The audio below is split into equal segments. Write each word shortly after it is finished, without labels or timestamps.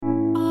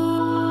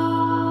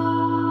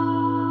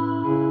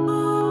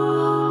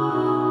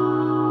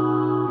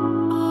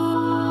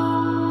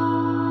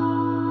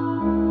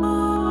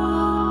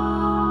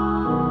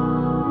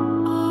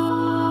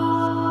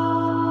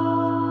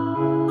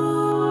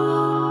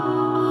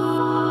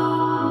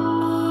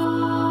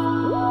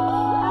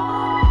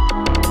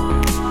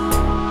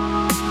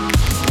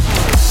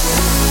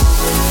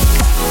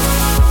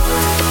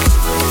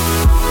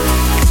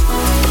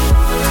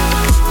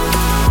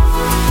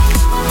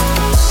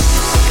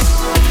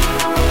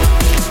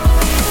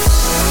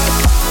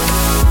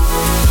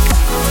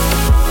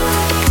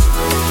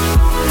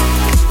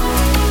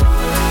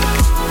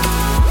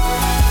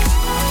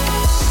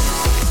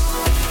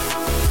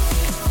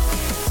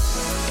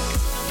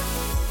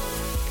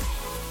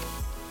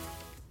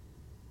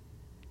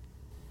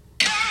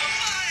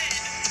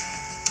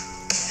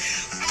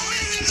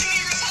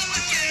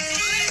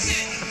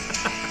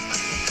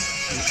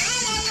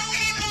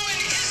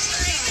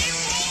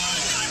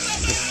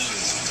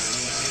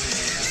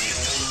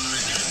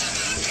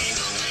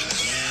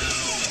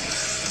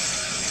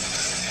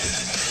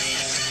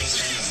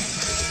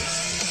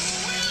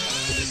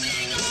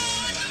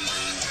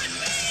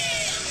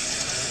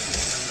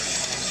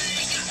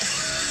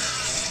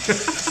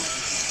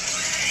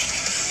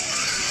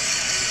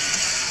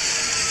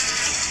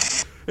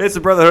It's the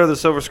Brotherhood of the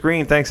Silver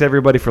Screen. Thanks,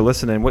 everybody, for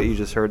listening. What you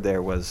just heard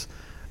there was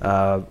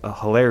a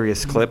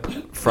hilarious clip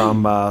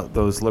from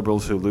those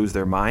liberals who lose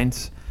their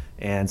minds.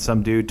 And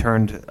some dude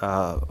turned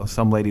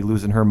some lady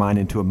losing her mind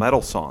into a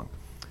metal song.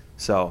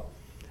 So,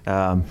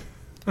 yeah.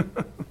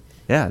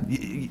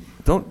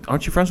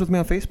 Aren't you friends with me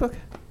on Facebook?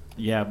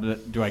 Yeah,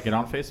 but do I get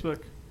on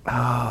Facebook?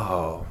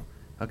 Oh,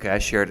 okay. I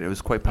shared it. It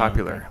was quite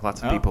popular. Okay.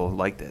 Lots of people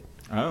liked it.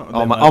 Oh,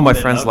 all my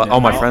friends liked it. All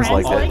my friends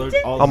liked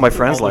it. All my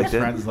friends liked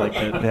it.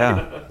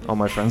 Yeah, all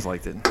my friends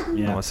liked it.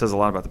 Yeah. Well, it says a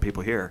lot about the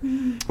people here.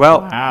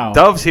 Well, Wow.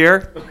 Dove's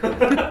here.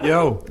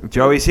 Yo.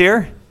 Joey's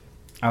here.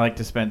 I like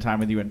to spend time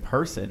with you in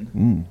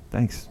person.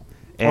 Thanks.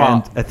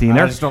 And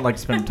Athena. I just don't like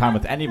to spend time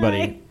with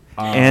anybody.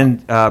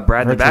 And Brad in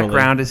the virtually.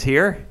 background is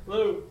here.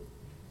 Hello.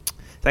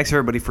 Thanks,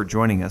 everybody, for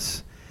joining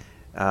us.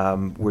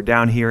 We're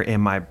down here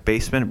in my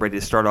basement, ready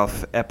to start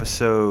off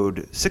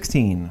episode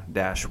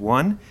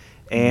 16-1.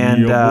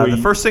 And the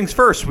first things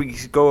first, we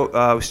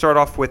go. We start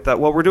off with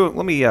what we're doing.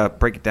 Let me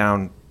break it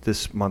down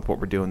this month. What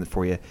we're doing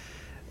for you.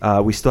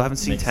 We still haven't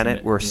seen Mixing Tenet.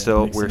 it. We're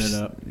Yeah, we're mixing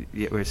it up.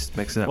 we're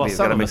mixing it up. Well, We've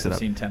some got to of mix us it have up.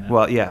 seen Tenet.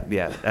 Well,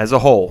 yeah, as a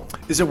whole.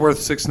 Is it worth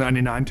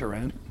 $6.99 to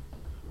rent?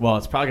 Well,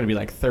 it's probably going to be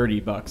like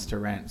 $30 to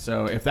rent.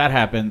 So if that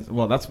happens,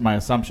 well, that's my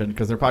assumption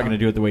because they're probably going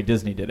to do it the way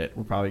Disney did it.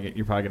 You're probably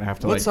going to have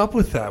to What's up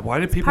with that? Why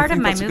do people Part think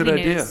of my that's a good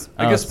movie idea? news.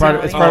 I guess it's part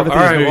of all the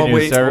right, movie we'll news,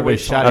 wait. so everybody We'll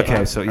shut wait. it.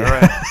 Okay, so All yeah.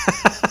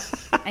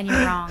 right. And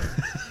you're wrong.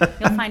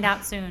 You'll find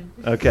out soon.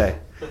 Okay.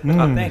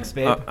 Thanks,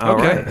 babe. All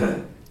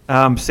Okay.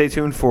 right. Stay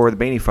tuned for the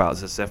Baney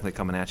Files. It's definitely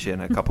coming at you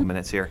in a couple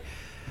minutes here.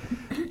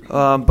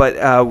 But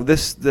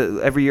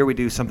every year we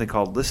do something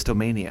called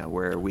Listomania,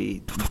 where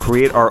we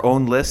create our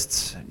own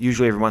lists.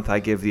 Usually every month I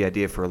give the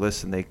idea for a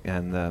list, and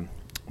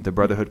the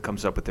Brotherhood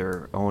comes up with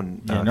their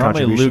own Yeah,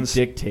 normally Luke contributions.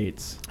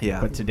 dictates.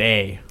 Yeah. But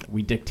today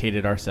we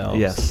dictated ourselves.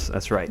 Yes,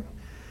 that's right.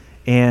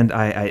 And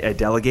I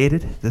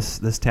delegated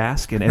this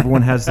task, and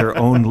everyone has their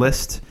own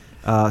list.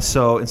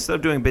 So instead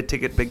of doing big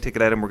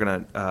ticket item, we're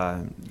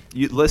gonna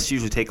lists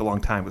usually take a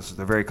long time because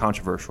they're very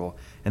controversial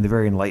and they're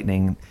very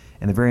enlightening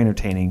and they're very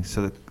entertaining.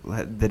 So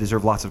they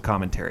deserve lots of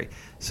commentary.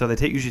 So they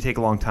usually take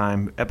a long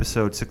time.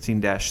 Episode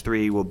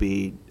 16-3 will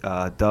be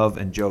Dove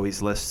and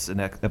Joey's lists, and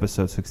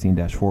episode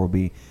 16-4 will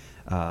be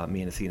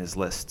me and Athena's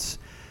lists.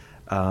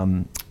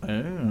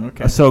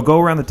 Okay. So go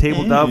around the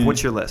table, Dove.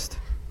 What's your list?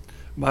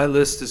 My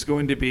list is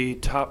going to be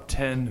top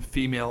 10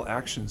 female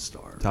action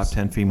stars. Top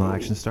 10 female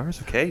action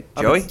stars. Okay,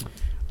 How Joey.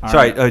 about-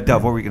 Sorry,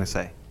 Dove. What were you gonna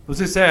say? I was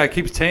going to say, I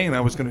keep saying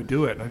I was going to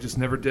do it, and I just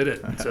never did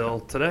it until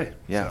today.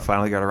 Yeah, So,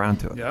 finally got around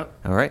to it. Yeah.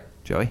 All right,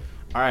 Joey.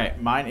 All right.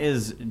 Mine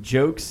is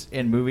jokes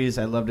in movies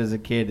I loved as a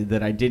kid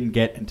that I didn't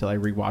get until I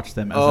rewatched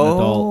them as an adult.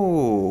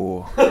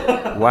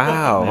 Oh,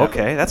 wow. Yeah.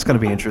 Okay, that's going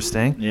to be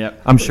interesting.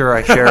 Yep. I'm sure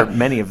I share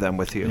many of them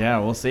with you. Yeah,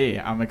 we'll see.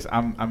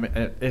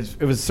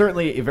 It was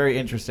certainly very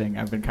interesting.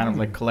 I've been kind of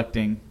like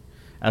collecting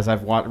as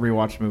I've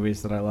rewatched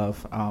movies that I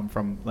love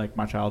from like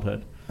my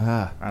childhood.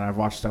 Ah. And I've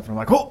watched stuff and I'm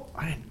like, oh,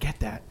 I didn't get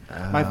that.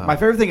 My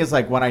favorite thing is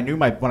like when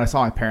I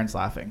saw my parents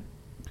laughing.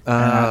 And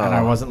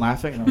I wasn't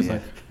laughing, and I was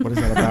like, "What is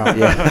that about?"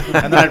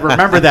 Yeah. And then I'd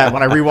remember that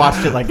when I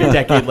rewatched it like a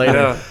decade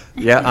later.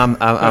 Yeah. Yeah,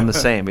 I'm the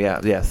same.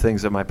 Yeah,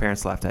 things that my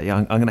parents laughed at. Yeah,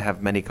 I'm going to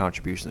have many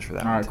contributions for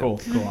that. All right, one,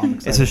 too. cool. I'm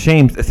excited. It's a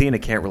shame Athena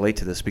can't relate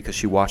to this because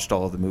she watched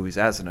all of the movies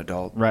as an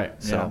adult.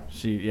 Right. So.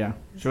 Yeah.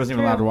 She wasn't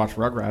even allowed to watch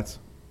Rugrats.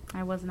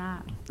 I was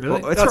not.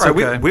 Really? Well, it's That's all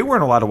right. okay. We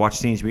weren't allowed to watch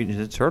Teenage Mutant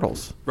Ninja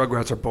Turtles.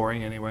 Rugrats are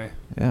boring anyway.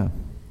 Yeah.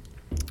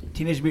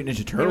 Teenage Mutant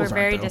Ninja They were Turtles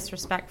very aren't, though.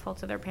 disrespectful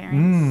to their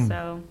parents.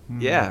 So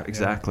Yeah,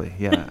 exactly.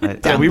 Yeah.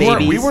 Yeah, we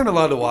babies. weren't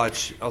allowed to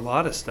watch a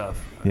lot of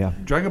stuff. Yeah.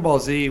 Dragon Ball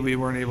Z, we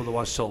weren't able to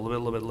watch till a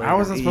little bit later. I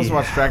wasn't supposed to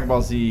watch Dragon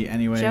Ball Z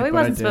anyway. Joey but I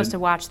wasn't did. supposed to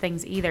watch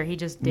things either. He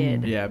just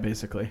did. Yeah,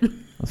 basically.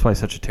 That's why he's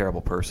such a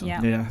terrible person.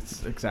 Yeah. Yeah,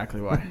 that's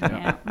exactly why.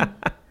 Yeah. Yeah.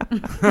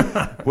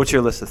 What's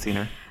your list,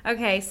 Athena?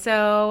 Okay,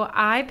 so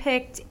I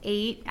picked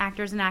 8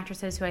 actors and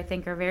actresses who I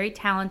think are very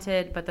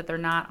talented, but that they're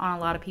not on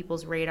a lot of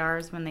people's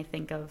radars when they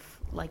think of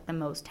like the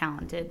most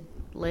talented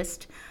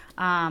list,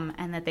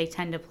 and that they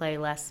tend to play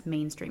less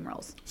mainstream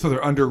roles. So they're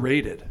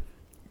underrated.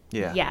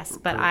 Yeah. Yes,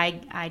 but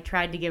I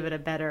tried to give it a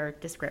better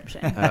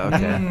description Okay.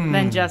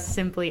 than just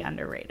simply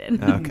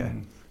underrated. Okay.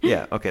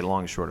 Yeah. Okay. The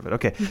long and short of it.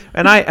 Okay.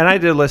 And I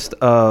did a list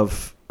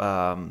of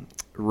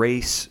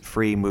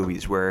race-free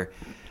movies where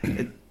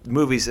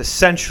movies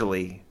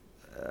essentially,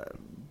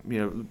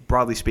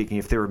 broadly speaking,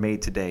 if they were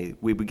made today,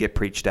 we would get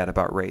preached at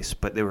about race.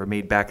 But they were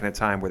made back in a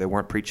time where they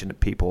weren't preaching to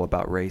people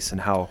about race and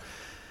how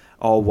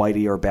all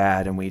whitey are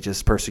bad, and we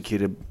just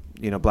persecuted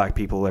black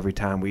people every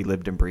time we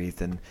lived and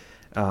breathed.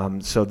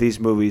 And so these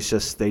movies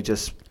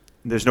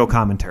there's no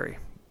commentary.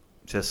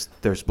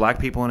 Just there's black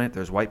people in it,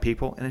 there's white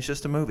people, and it's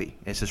just a movie.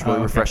 It's just really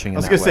refreshing. I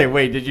was going to say,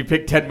 wait, did you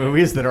pick 10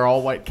 movies that are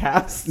all white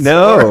casts?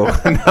 No,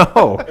 no,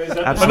 Oh,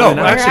 absolutely no,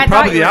 not. actually, I thought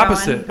probably you the were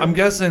opposite. going. I'm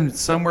guessing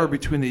somewhere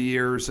between the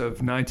years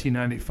of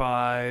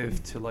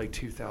 1995 to like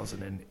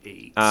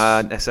 2008.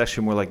 It's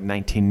actually more like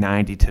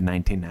 1990 to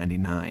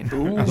 1999.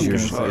 Ooh, That's your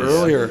so choice.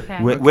 earlier.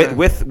 Okay.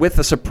 With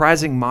a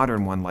surprising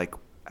modern one like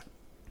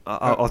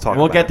I'll talk.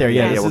 We'll about get there. it.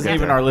 Yeah, this we'll isn't get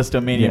even there. our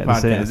Listomania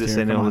podcast. This here.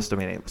 ain't Come no on.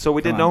 Listomania. So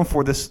we did Come known on.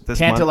 for this month.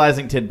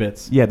 Tantalizing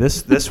tidbits. Yeah,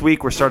 this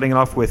week we're starting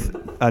off with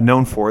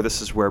known for.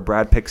 This is where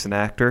Brad picks an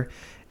actor,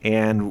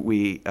 and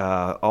we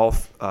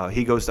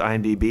he goes to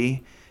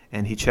IMDb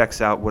and he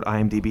checks out what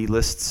IMDb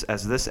lists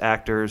as this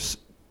actor's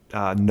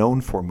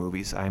known for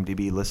movies.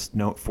 IMDb lists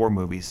known for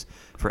movies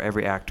for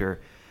every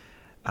actor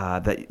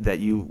that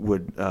you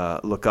would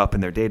look up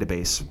in their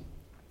database,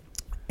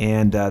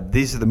 and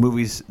these are the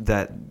movies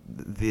that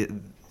the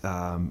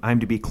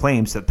IMDb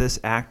claims that this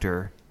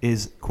actor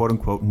is quote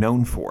unquote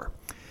known for.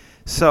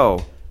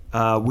 So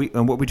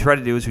what we try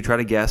to do is we try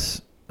to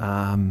guess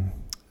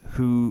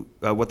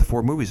what the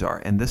 4 movies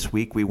are, and this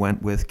week we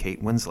went with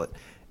Kate Winslet.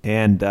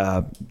 And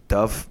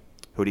Dove,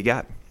 who do you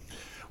got?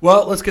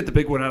 Well, let's get the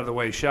big one out of the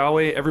way, shall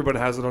we? Everybody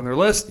has it on their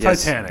list.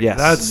 Yes. Titanic. Yes.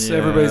 That's Yeah,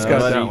 everybody's got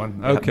buddy. that one.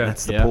 Yep, Okay.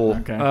 that's the pool.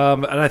 Okay.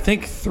 And I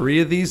think 3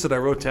 of these that I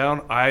wrote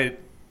down, I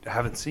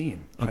haven't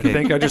seen. Okay. I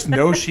think I just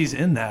know she's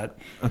in that.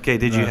 Okay,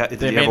 did you have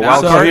They a may wild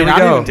not- So card? here we not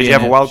go. even Did be you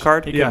have in a it. wild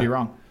card? He Yeah. could be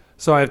wrong.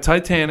 So I have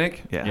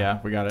Titanic, Yeah,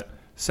 we got it.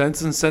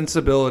 Sense and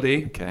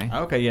Sensibility, Okay.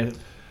 Okay, yeah.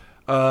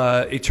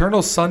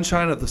 Eternal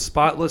Sunshine of the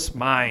Spotless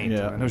Mind.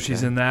 Yeah, I know she's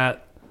okay. in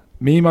that.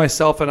 Me,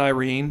 Myself, and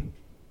Irene.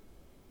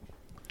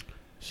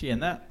 She in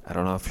that? I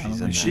don't know if I don't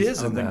she's in think that. She is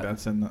I don't in think that.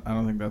 that's in. I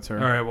don't think that's her.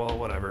 All right, well,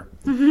 whatever.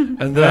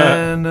 And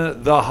then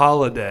The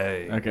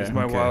Holiday Okay. is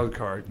my Okay. wild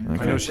card. I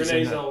Okay. know she's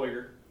Renee in that.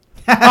 Zellweger.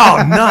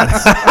 Oh,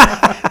 nuts.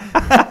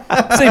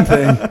 Same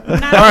thing. No.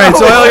 All right,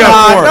 so I only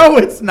got 4. No,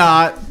 it's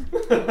not.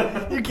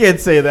 You can't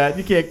say that.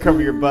 You can't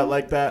cover your butt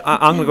like that.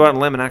 I'm going to go out on a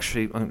limb and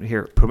actually,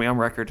 here, put me on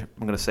record.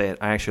 I'm going to say it.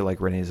 I actually like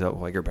Renee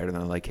Zellweger better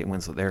than I like Kate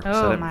Winslet there. Oh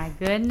Said it. my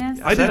goodness.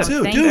 I did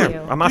too, Thank dude.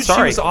 you. I'm not Dude,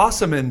 sorry. She was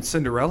awesome in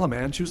Cinderella,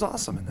 man. She was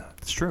awesome in that.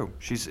 It's true.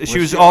 She she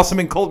was awesome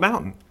in Cold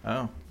Mountain.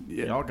 Oh,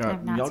 Yeah. y'all got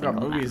I've not seen all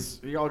movies.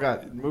 Y'all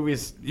got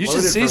movies. You should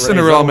loaded see for Renee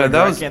Cinderella, man. Zellweger.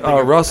 That I was can't think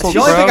of- Russell The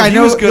only thing Crowe. I He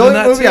know, was good the in only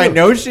that, movie I too.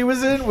 know she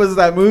was in was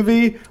that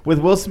movie with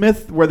Will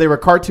Smith where they were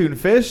cartoon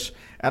fish,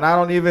 and I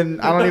don't even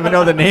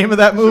know the name of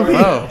that movie.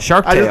 Oh.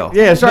 Shark I just- Tale.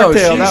 yeah, Shark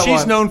Tale. that she's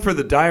one. known for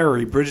The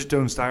Diary, Bridget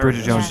Jones' Diary.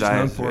 Bridget Jones She's known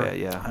Diaries. for Yeah, it.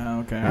 yeah. Oh,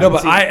 okay. No,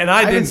 but I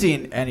haven't didn't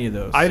seen any of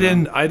those. I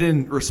so.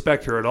 didn't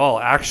respect her at all,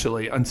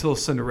 actually, until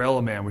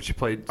Cinderella Man, which she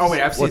played. Oh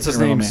wait, I've seen what's his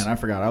Cinderella name's- Man. I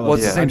forgot. I love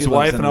What's it. his I name's do love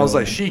wife, and I was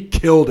like, Cinderella she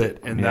killed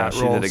it in Yeah, that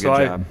she role. did a so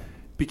good I job.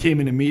 became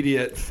an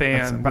immediate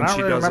fan But when I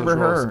she don't does remember those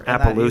roles. her. in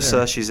that either.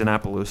 Appaloosa. She's in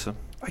Appaloosa.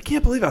 I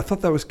can't believe it. I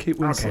thought that was Kate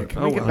Okay, Winslet.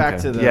 can we get well. back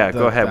Okay. to the? Yeah, the-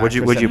 go ahead. the What'd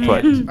you actress put?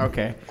 at hand?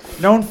 Okay,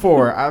 known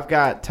for I've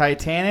got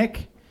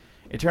Titanic,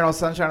 Eternal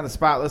Sunshine of the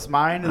Spotless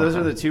Mind. Those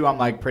are the 2 I'm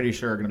like pretty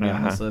sure are going to be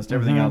on this list.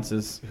 Everything else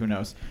is who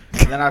knows.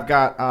 And then I've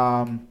got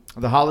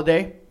The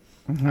Holiday.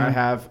 I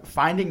have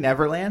Finding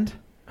Neverland,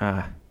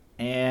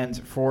 and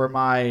for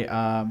my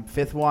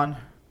 5th one,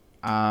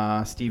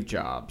 Steve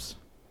Jobs.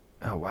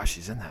 Oh wow,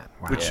 she's in that.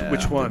 Wow.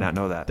 Which one? Did not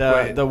know that.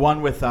 Wait. The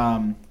one with the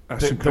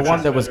Kutcher.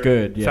 one that was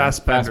good. Yeah,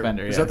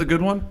 Fassbender. Is yeah. that the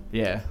good one?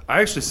 Yeah.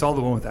 I actually saw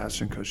the one with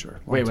Ashton Kutcher. a long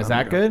Wait, was time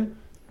that ago. good?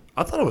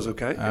 I thought it was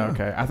okay. Oh,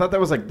 okay, I thought that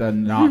was like the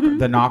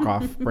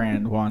knockoff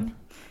brand one.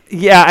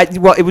 Yeah,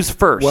 well, it was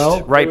first,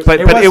 Well, right? it but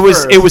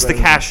was it was first, the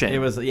but cash in. it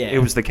was- yeah. It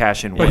was the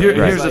cash in. But one, right?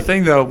 here's the Like-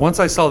 thing, though. Once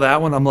I saw that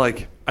one, I'm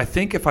like, I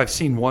think if I've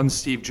seen one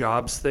Steve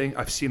Jobs thing,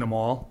 I've seen them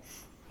all.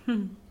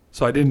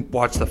 So I didn't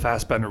watch the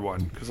Fassbender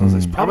one because I was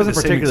like, it's I probably wasn't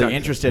the same particularly exact-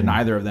 interested in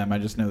either of them. I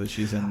just know that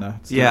she's in the.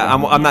 Yeah,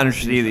 I'm not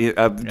interested either.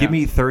 Yeah. Give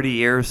me 30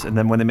 years, and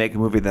then when they make a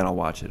movie, then I'll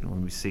watch it.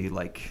 When we see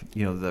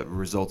the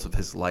results of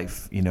his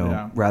life,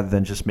 Yeah. rather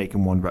than just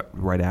making one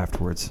right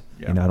afterwards.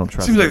 Yeah. I don't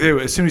trust. Seems it.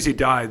 like as soon as he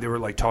died, they were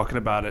like talking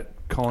about it,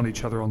 calling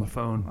each other on the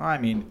phone. I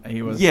mean,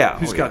 he was. Yeah.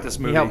 Who's Oh, got yeah. this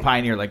He movie? helped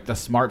pioneer like the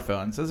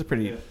smartphone. So it's a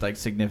pretty like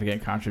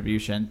significant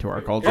contribution to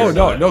our culture. Oh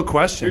no, no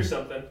question. Here's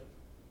something.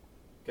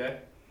 Okay.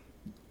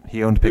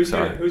 He owned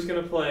Pixar. Who's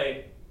gonna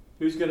play?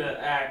 Who's gonna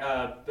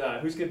act?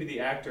 Who's gonna be the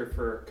actor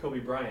for Kobe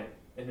Bryant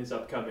in his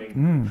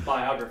upcoming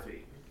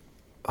biography?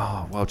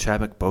 Oh well,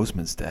 Chadwick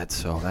Boseman's dead,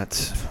 so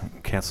that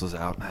cancels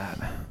out that.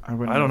 I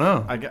don't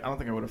know. I don't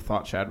think I would have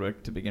thought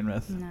Chadwick to begin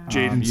with. No.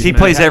 Jaden He Smith.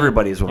 plays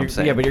everybody, is what I'm You're-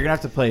 saying. Yeah, but you're gonna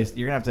have to play.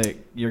 You're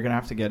gonna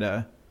have to get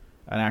an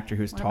actor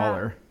who's What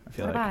taller. I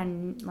feel What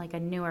like.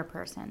 about a newer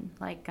person,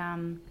 like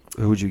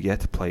Who would you get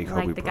to play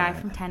Kobe like the guy Bryant?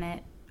 from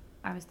Tenet?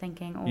 I was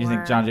thinking. Or, You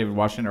think John David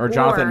Washington or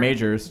Jonathan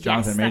Majors? Yes,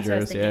 Jonathan that's what I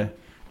was Majors, yeah. thinking.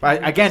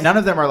 But again, none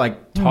of them are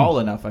like tall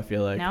enough. I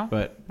feel like. No?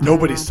 But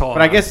Nobody's tall.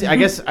 but I guess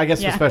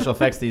Yeah. for special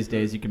effects these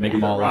days, you can make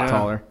them all a lot Yeah.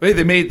 taller. Wait,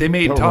 they made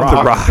The Tom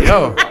Rock. The Rock.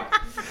 Yo,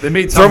 they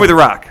made Throw Tom, me the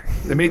rock.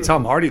 They made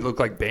Tom Hardy look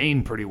like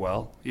Bane pretty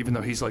well, even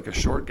though he's like a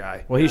short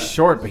guy. Well, he's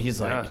short, but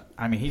he's like. Yeah.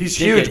 I mean, He's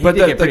did huge, get- he but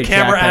did get the pretty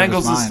camera jacked out of his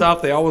angles and mind.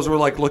 stuff, they always were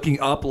like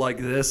looking up like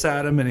this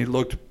at him, and he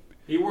looked.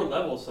 He wore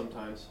levels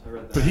sometimes. I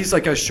read that. But he's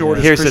like as short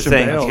as Here's Christian the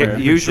thing. Bale. Here-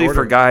 He's usually for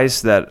shorter.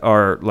 guys that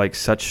are like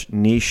such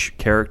niche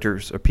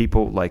characters or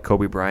people like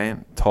Kobe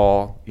Bryant,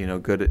 tall,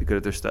 good at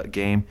their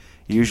game.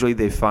 Usually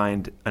they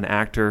find an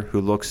actor who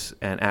looks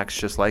and acts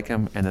just like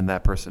him, and then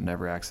that person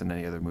never acts in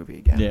any other movie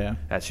again. Yeah.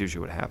 That's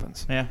usually what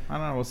happens. Yeah, I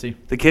don't know. We'll see.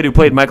 The kid who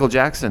played Michael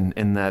Jackson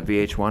in that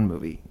VH1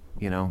 movie,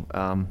 he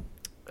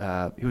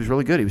was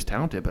really good. He was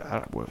talented, but I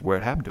don't, where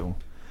it happened to him?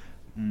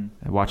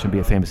 I watch him be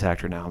a famous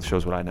actor now. It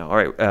shows what I know. All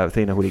right,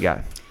 Athena, who do you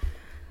got?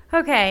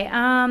 Okay,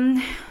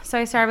 so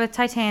I started with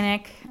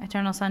Titanic,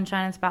 Eternal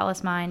Sunshine and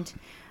Spotless Mind,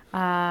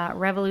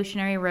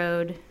 Revolutionary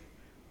Road,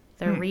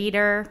 The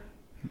Reader,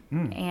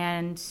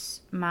 and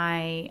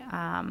my,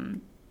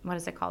 what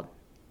is it called?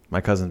 My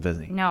Cousin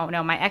Vinny. No,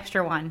 my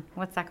extra one.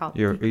 What's that called?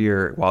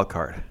 Your wild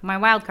card. My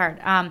wild card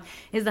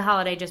is The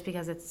Holiday, just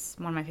because it's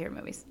one of my favorite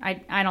movies.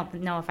 I don't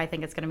know if I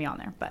think it's going to be on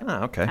there, but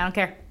Okay. I don't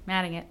care. I'm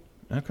adding it.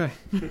 Okay.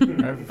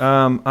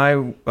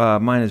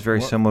 Mine is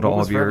very similar to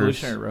all of yours.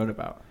 Revolutionary Road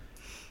about?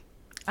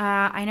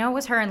 I know it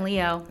was her and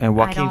Leo. And I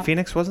Joaquin don't-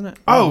 Phoenix, wasn't it?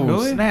 Oh,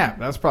 really? snap.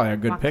 That's probably a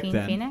good pick Joaquin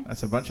then. Phoenix?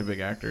 That's a bunch of big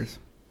actors.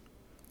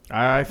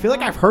 I feel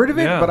like I've heard of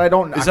it, but I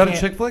don't. Is I that a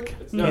can't- chick flick?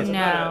 It's, No, it's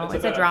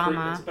it's a about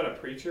drama. It's about a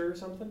preacher or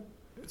something.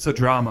 It's a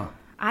drama.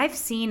 I've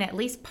seen at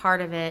least part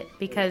of it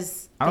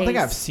because I don't they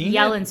think I've seen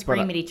yell it, and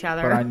scream at each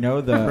other. But I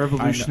know the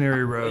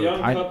Revolutionary A Road.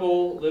 young I-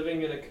 couple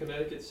living in a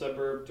Connecticut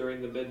suburb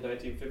during the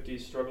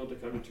mid-1950s struggled to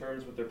come to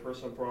terms with their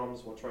personal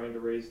problems while trying to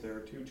raise their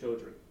 2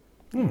 children.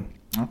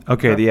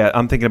 Okay, yeah,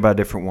 I'm thinking about a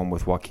different one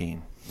with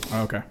Joaquin.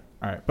 Okay,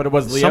 all right, but it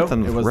was Leo.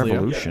 Something it with was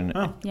Revolution.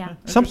 Leo. Oh, Yeah.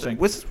 Something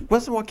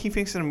wasn't Joaquin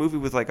Phoenix in a movie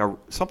with like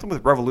something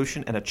with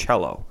Revolution and a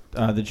cello?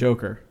 The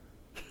Joker.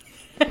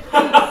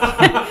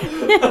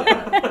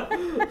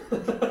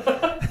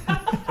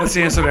 That's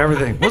the answer to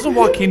everything. Wasn't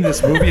Joaquin in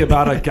this movie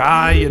about a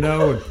guy,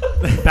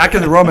 back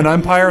in the Roman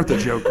Empire, the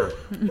Joker?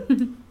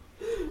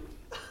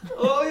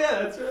 Oh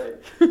yeah, that's right.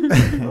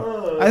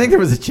 I think there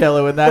was a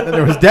cello in that, and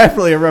there was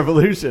definitely a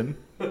revolution.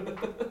 Hang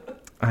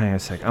on a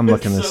sec. I'm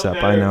looking this So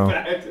up. I know.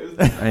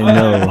 matter-of-fact. I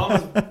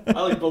know.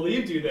 I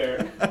believed you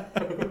there.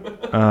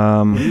 What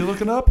are you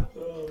looking up?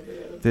 Oh,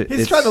 man.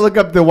 He's trying to look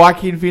up the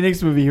Joaquin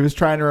Phoenix movie he was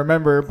trying to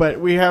remember, but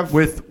we have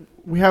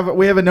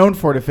a known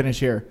for to finish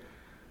here.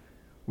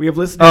 We have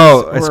listeners.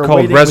 Oh, who it's are called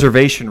waiting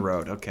Reservation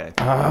Road. Okay.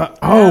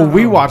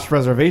 we watched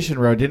Reservation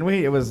Road, didn't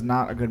we? It was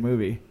not a good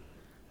movie.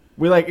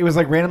 It was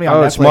like randomly on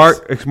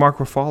Netflix. It's Mark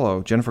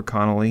Ruffalo, Jennifer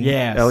Connelly,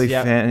 Yes, Elle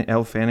yep.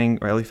 Fanning.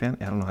 I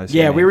don't know how to say.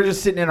 Yeah, her we name. were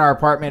just sitting in our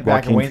apartment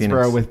back in Joaquin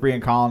Waynesboro Phoenix. with Brian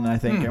Collin, I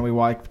think, and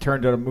we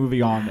turned a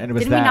movie on, and it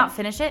was Didn't that. we not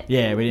finish it?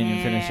 Yeah, we didn't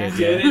even finish it.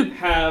 Yeah. Didn't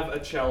have a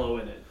cello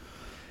in it.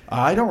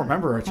 I don't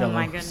remember a cello.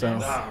 my goodness. So.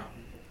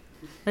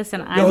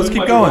 Listen, Yo, let's I'm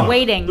keep going.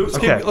 waiting.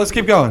 Let's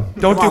keep going.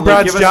 Don't Come do on,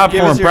 Brad's Luke, give us- job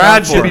give for us him. your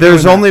Brad answer. should be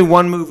There's doing only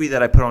one movie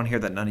that I put on here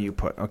that none of you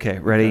put. Okay,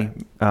 ready?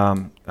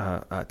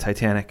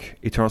 Titanic,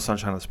 Eternal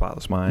Sunshine of the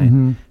Spotless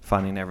Mind,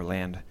 Finding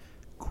Neverland,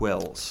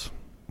 Quills.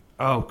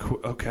 that. Oh, cool.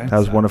 Okay. That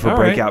was one of her All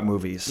right. breakout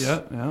movies.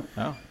 Yeah.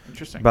 Oh,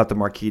 interesting. About the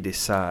Marquis de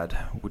Sade,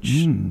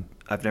 which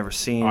I've never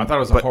seen. Oh, I thought it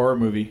was a but- horror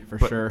movie for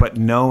but, sure. But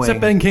knowing Is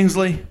that Ben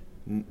Kingsley?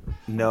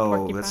 no,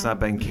 Porcupine? that's not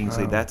Ben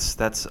Kingsley. Oh. That's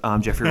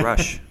Jeffrey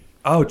Rush.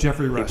 Oh,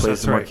 Jeffrey He Rush. plays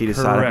That's the right. Marquis de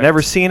Sade. Correct. I've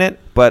never seen it,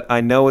 but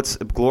I know it's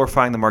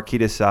glorifying the Marquis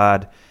de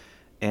Sade.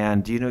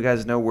 And do you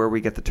guys know where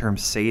we get the term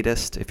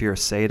sadist? If you're a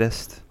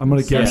sadist, I'm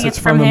going to guess Assuming it's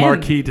it's from from the him.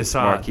 Marquis de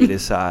Sade. Marquis de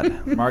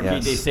Sade. Marquis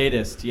yes. de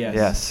Sadist, yes.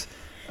 Yes.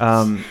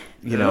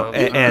 You know, Yeah.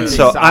 and De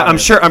so Sade. I'm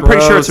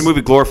pretty sure it's a Gross.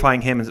 movie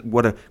glorifying him and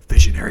what a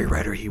visionary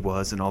writer he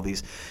was, and all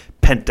these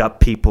pent up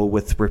people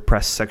with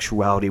repressed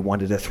sexuality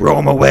wanted to throw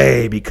him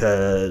away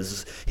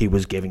because he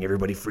was giving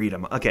everybody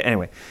freedom. Okay,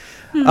 anyway,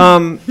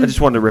 I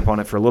just wanted to rip on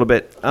it for a little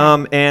bit.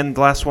 And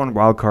the last one,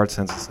 wild card,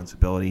 Sense and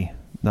Sensibility.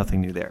 Nothing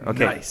new there.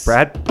 Okay, Nice.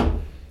 Brad,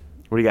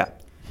 what do you got?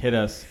 Hit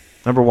us.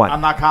 Number one. I'm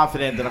not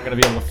confident that I'm going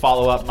to be able to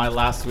follow up my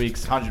last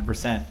week's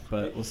 100%,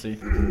 but we'll see.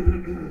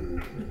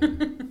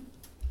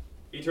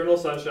 Eternal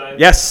Sunshine.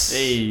 Yes.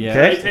 Hey, yeah.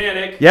 Okay.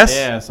 Titanic. Yes.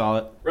 Yeah,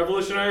 solid.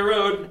 Revolutionary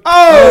Road.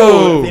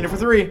 Oh! Athena for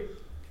 3.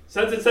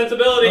 Sense and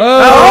Sensibility.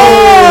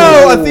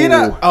 Oh,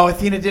 Athena. Oh,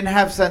 Athena didn't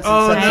have Sense and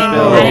I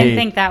Sensibility. didn't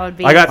think that would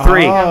be. I got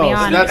 3. I'll be Oh,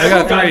 so honest. that's- I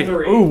got Got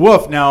 3. Ooh,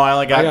 woof. No, I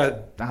only got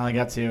I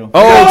got 2.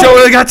 Oh, Joe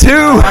only got 2.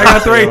 I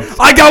got 3.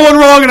 I got one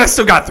wrong and I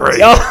still got 3.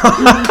 I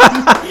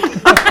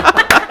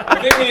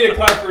think we need a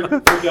clap for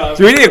Dove.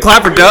 So we need a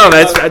clap for Dove.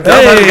 Dove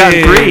hasn't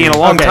gotten 3 in a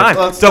long Okay, time.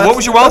 let's- Dove, what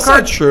was your wild That's not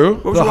card? true.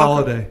 was The your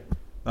wild Holiday.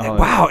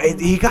 Wow,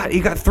 he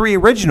got 3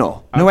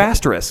 original. No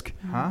asterisk.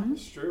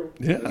 It's true.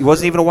 Yeah. He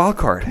wasn't even a wild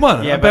card. Come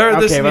on. Yeah, I better but,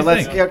 this okay, than but you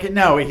let's. think. Yeah, okay,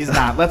 no, he's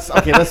not. Let's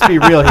be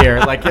real here.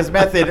 Like his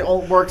method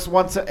works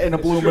once in a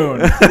blue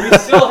moon. We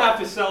still have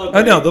to celebrate.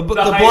 I know. The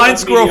height blind of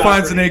squirrel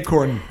finds an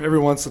mediocrity. acorn every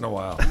once in a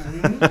while.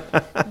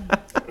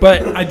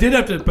 But I did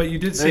have to. But you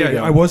did see. There you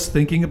go. I was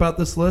thinking about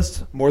this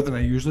list more than I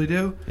usually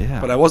do. Yeah.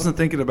 But I wasn't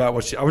thinking about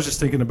what she. I was just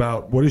thinking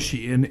about what is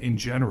she in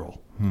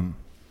general.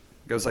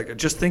 I was like,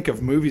 just think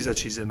of movies that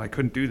she's in. I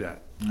couldn't do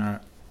that. All right.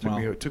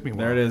 It took me a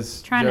while. There it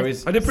is. Trying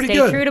Joey's, to I did pretty stay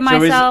good. true to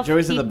Joey's- myself.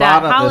 Joey's in keep the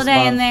that bottom of this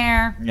holiday in month.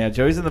 there. Yeah,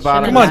 Joey's in the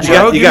bottom. Come of on, this Joe.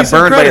 month. Give You me got some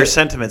burned by your credit.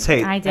 sentiments.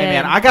 Hey, I did. Hey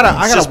man, I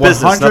got It's just a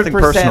business, nothing 100%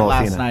 personal,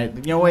 last Athena. night.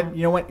 You know what?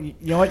 You know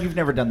what? You've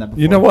never done that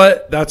before. You know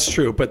what? That's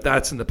true, but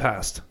that's in the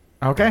past.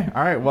 Okay.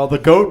 All right. Well, the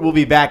goat will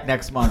be back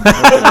next month.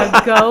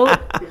 The goat.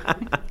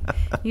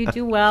 You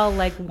do well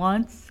like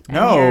once. and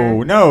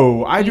you're-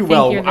 No, I You do think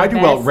well. you're the I do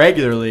well best?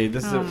 regularly.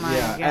 This Oh is my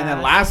yeah. And then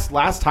gosh.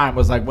 last time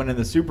was like winning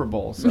the Super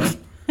Bowl. So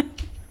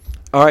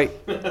all right.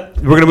 We're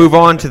going to move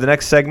on to the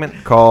next segment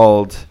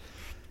called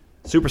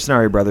Super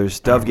Scenario Brothers.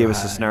 Dove gave us a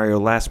Alright. scenario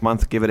last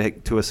month. Give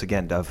it to us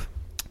again, Dove.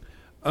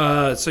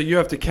 So you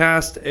have to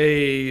cast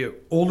a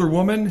older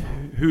woman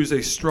who's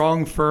a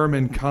strong, firm,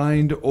 and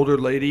kind older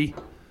lady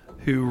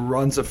who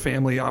runs a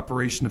family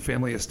operation, a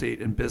family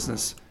estate, and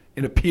business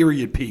in a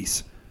period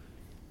piece.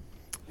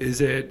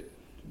 Is it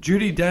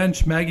Judi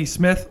Dench, Maggie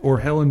Smith, or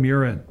Helen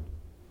Mirren?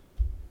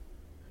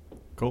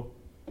 Cool.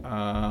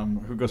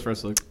 Who goes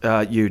first, Luke?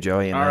 You,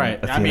 Joey, and All then right.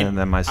 Athena, and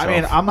then myself. I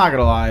mean, I'm not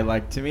gonna lie.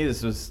 Like, to me,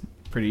 this was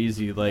pretty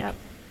easy. Like, Yep.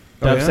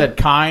 Dove Oh, yeah? said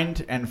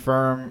kind and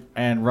firm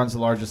and runs a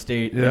large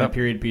estate in Yeah. a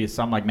period piece.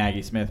 So I'm like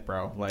Maggie Smith,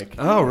 bro. Like,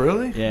 Oh,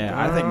 really? yeah,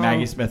 I think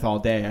Maggie Smith all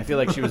day. I feel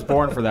like she was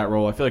born for that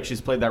role. I feel like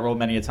she's played that role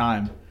many a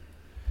time.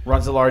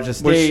 Runs a large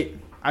estate.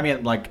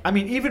 Even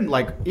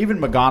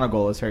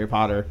McGonagall is Harry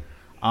Potter.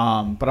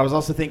 But I was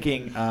also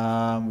thinking,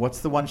 what's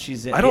the one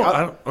she's in? I don't-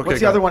 okay, what's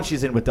the go other ahead. one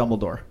she's in with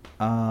Dumbledore?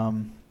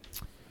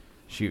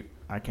 Shoot,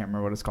 I can't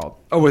remember what it's called.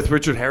 Oh, with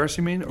Richard Harris,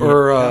 you mean?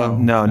 Or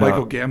no,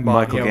 Michael Gambon?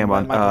 Michael Yeah,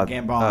 Gambon. Michael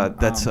Gambon.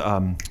 That's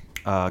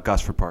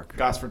Gosford Park.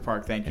 Gosford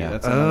Park, thank you. Yeah.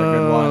 That's another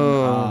good one.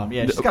 Oh.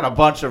 Yeah, she's got a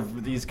bunch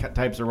of these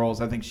types of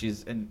roles. I think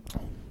she's an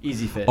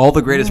easy fit. All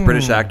the greatest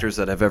British actors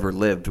that have ever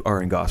lived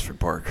are in Gosford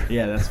Park.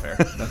 Yeah, that's fair.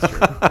 That's true.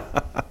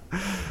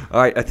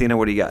 All right, Athena,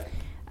 what do you got?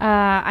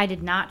 I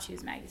did not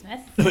choose Maggie Smith.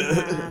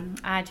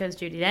 I chose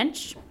Judi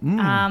Dench.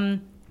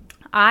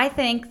 I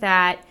think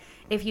that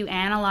if you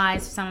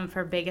analyze some of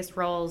her biggest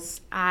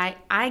roles, why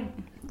are you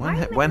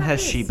making When that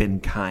has she face? been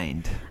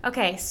kind?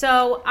 Okay,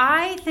 so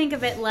I think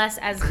of it less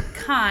as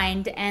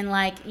kind and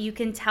like you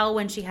can tell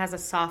when she has a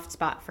soft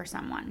spot for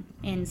someone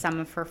in some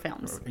of her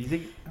films. You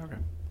think? Okay,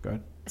 go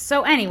ahead.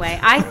 So anyway,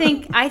 I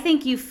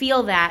think you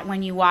feel that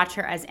when you watch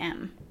her as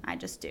M. I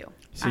just do.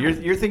 So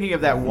you're thinking of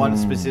that one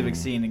specific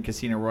scene in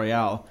Casino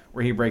Royale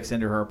where he breaks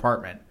into her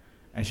apartment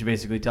and she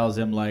basically tells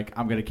him like,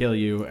 "I'm gonna kill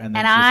you," and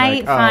then And she's I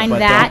like, find but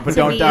that don't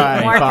to be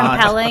die, more Bond."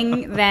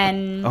 compelling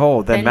than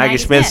Than Maggie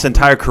Smith's Smith.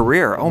 entire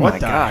career. Oh What my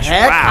the gosh!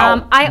 heck?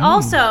 Wow. I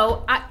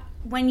also,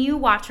 when you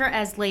watch her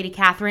as Lady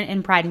Catherine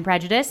in Pride and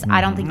Prejudice,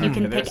 I don't think you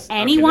can pick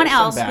anyone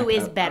else who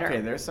is better.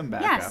 Okay, there's some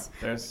backup.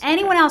 Yes,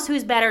 anyone else who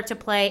is better to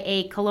play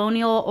a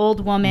colonial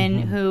old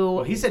woman who.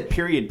 Well, he said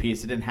period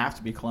piece. It didn't have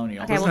to be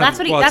colonial. Okay, well Doesn't that's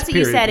have- what well, that's it's what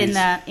you period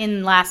said in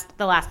piece.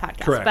 the last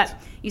podcast. Correct. But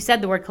you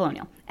said the word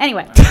colonial.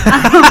 Anyway,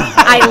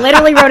 I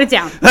literally wrote it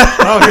down.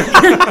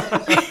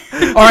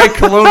 All right,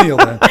 Colonial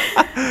then.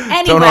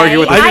 Anyway, Don't argue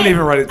with I didn't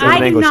even write it down. I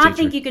An do English not teacher.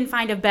 think you can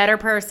find a better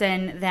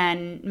person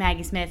than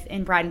Maggie Smith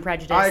in Pride and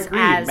Prejudice. I agree.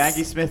 As,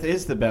 Maggie Smith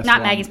is the best. Not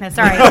one. Maggie Smith.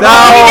 Sorry.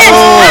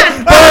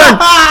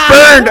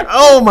 Burned!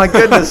 Oh my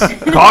goodness!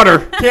 Got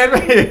her.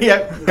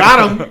 Yeah,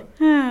 got him.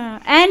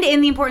 And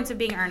in The Importance of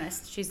Being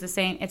Earnest, she's the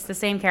same. It's the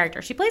same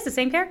character. She plays the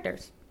same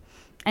characters,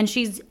 and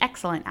she's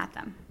excellent at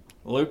them.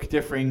 Luke,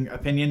 differing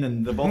opinion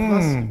in the both of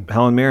us.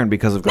 Helen Mirren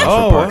because of Gosford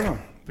Oh, Park. wow.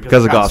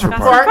 Because of Gosford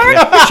Gosford Park.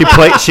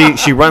 Park? Yeah.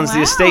 She runs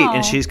the estate Wow.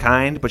 and she's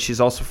kind, but she's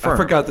also firm. I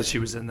forgot that she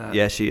was in that.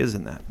 Yeah, she is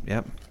in that.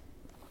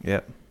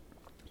 Yep.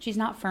 She's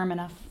not firm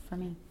enough for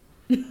me.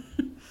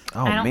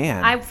 Oh I don't,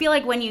 man. I feel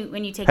like when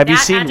you take Have you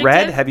that seen adjective,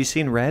 Red? Have you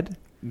seen Red?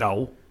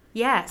 No.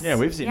 Yes. Yeah,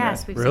 we've seen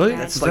yes, Red. We've Really? Seen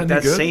Red. It's Is like that that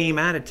any good? same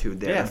attitude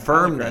there. Yeah, The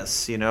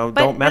firmness, don't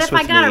but mess if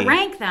with I gotta me.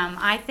 rank them,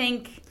 I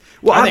think.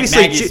 Well, I think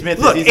obviously, Maggie Smith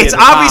is look, easy it's at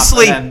the top,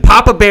 obviously and then-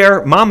 Papa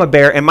Bear, Mama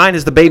Bear, and mine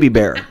is the baby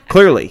bear.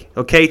 Clearly,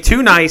 okay,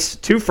 too nice,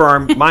 too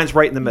firm. Mine's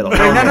right in the middle. No.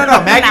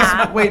 Maggie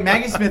Nah. Smith, wait,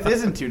 Maggie Smith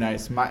isn't too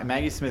nice.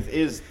 Maggie Smith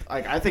is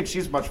like I think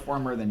she's much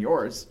firmer than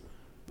yours.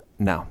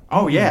 No,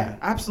 Oh yeah,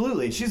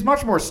 absolutely. She's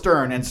much more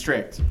stern and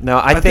strict.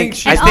 no. I think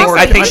she's And also,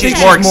 I think you she's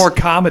said- more.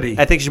 comedy.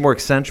 I think she's more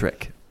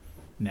eccentric.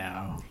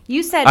 No.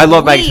 You said I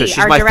love Maggie we Smith. She's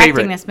are my directing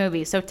favorite. this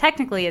movie, so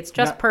technically it's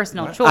just No,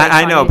 personal what? choice.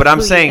 I know, on but I'm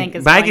who you saying think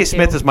is Maggie going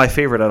Smith to- is my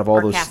favorite out of all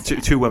or those cast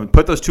two women.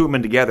 Put those two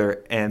women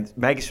together, and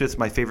Maggie Smith's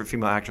my favorite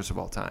female actress of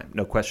all time,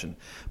 no question.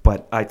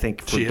 But I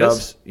think for She is?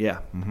 Dove's, yeah,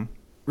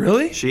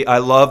 Really? I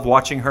love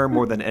watching her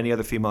more than any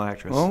other female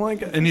actress. Oh my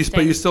god! And you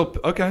still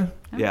okay?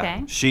 Yeah,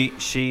 Okay.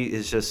 she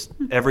is just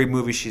every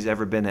movie she's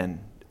ever been in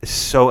is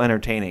so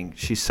entertaining.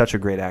 She's such a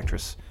great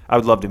actress. I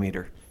would love to meet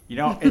her. You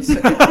know, it's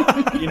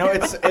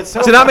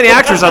so So not many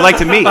actors I'd like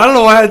to meet. I don't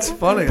know why it's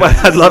funny. But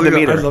I'd love to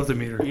meet her. I'd love to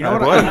meet her. You know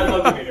what I'd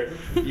love to meet her.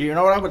 You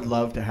know what I would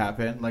love to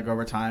happen, like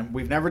over time?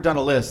 We've never done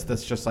a list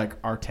that's just like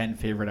our 10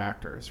 favorite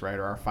actors, right?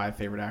 Or our 5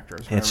 favorite actors.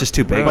 It's whatever. just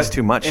too big. But It's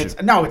too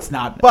much. No, it's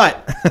not.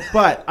 But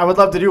I would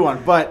love to do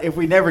one. But if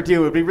we never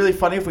do, it'd be really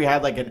funny if we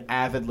had like an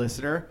avid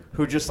listener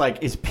who just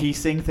like is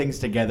piecing things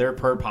together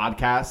per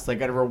podcast. Like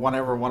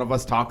whenever one of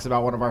us talks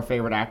about one of our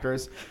favorite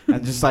actors,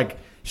 and just like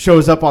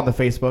shows up on the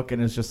Facebook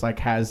and is just like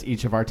has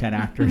each of our 10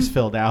 actors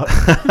filled out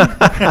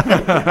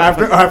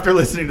after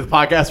listening to the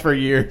podcast for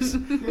years,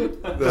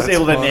 just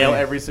able to nail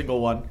every single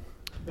one.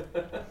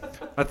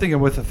 I think I'm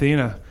with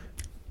Athena.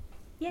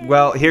 Yay.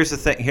 Well, here's the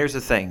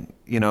thing.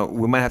 You know,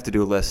 we might have to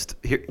do a list.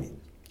 Here,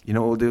 you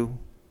know what we'll do?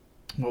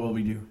 What will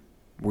we do?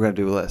 We're gonna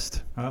do a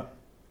list. Huh?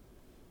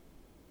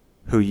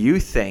 Who you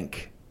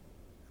think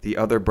the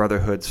other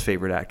Brotherhood's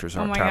favorite actors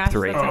are Oh my top gosh,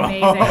 3. that's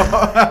amazing.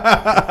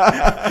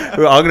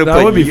 Well, I'm gonna That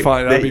put would be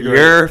fun. That'd be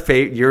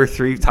great. your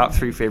top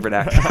three favorite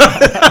actors.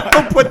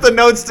 I'll put the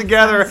notes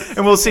together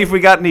and we'll see if we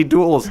got any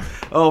duels.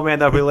 Oh man,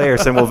 that'll be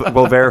hilarious, and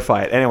we'll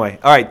verify it. Anyway,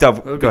 all right,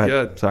 Dove, That'd go be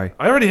ahead. good. Sorry.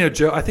 I already know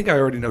Joe. I think I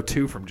already know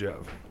 2 from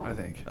Joe. I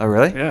think. Oh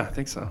really? Yeah, I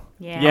think so.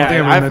 Yeah. Yeah,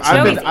 I think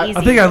I've Joey's been, easy.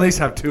 I think I at least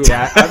have 2.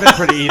 yeah, I've been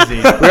pretty easy.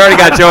 We already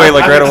got Joey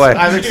like right away.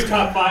 I've We do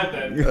top 5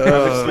 then.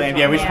 explained.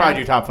 Yeah, we should Yeah.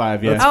 probably do top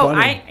 5. Yeah. That's Oh,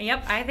 funny.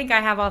 I think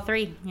I have all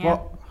 3. Yeah.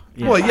 Well,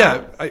 yeah. Well,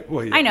 yeah.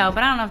 Yeah. I know,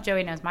 but I don't know if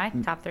Joey knows my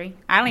top 3.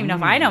 I don't even know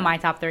if I know my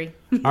top 3.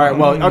 All right.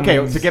 Well,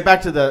 okay. To get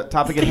back to the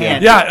topic at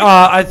hand. Yeah,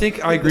 I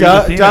think I agree with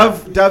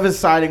Athena. Dove is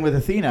siding with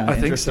Athena. I think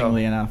so.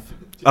 Interestingly enough.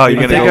 Oh, you're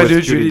I gonna think go I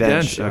with do Judi Judi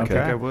Dench. Okay. I think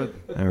I would.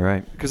 All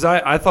right. Because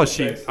I thought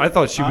she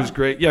was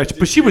great. Yeah,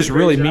 but she was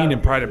really mean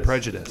in Pride and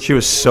Prejudice. She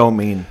was so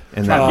mean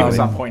in that Trying to keep movie. us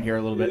on point here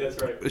a little bit. That's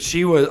right.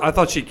 She was. I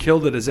thought she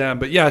killed it as Em,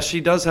 but yeah,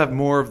 she does have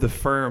more of the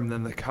firm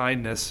than the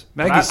kindness.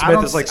 I Maggie Smith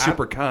don't is like s- I-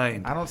 super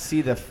kind. I don't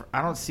see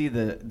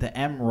the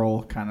M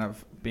role kind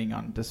of being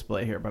on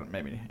display here, but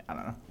maybe I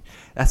don't know.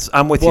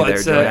 I'm with you Well, there,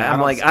 it's, Joey. I I'm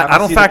don't- like, I don't I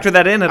don't see factor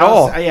that in at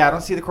all. Yeah, I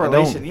don't see the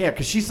correlation. Yeah,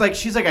 because she's like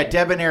a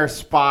debonair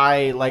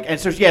spy, like, and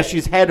so yeah,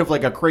 she's head of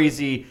like a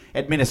crazy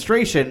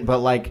administration, but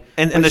like,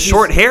 And but the she's-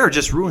 short hair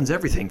just ruins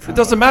everything for It me.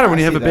 doesn't matter when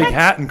I you have see a big that.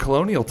 hat in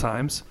colonial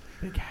times.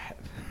 Big hat.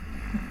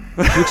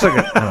 She looks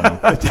like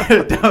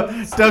a.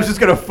 Dove's just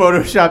gonna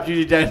Photoshop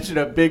Judi Dench in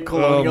a big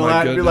colonial my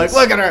hat and be like,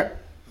 goodness. "Look at her,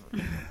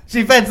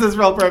 she fits this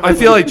real perfectly." I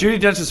feel like Judi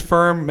Dench is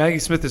firm. Maggie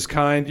Smith is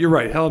kind. You're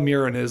right. Helen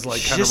Mirren is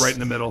like kind of Just- right in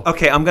the middle.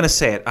 Okay, I'm gonna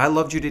say it. I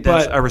love Judi Dench.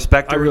 But I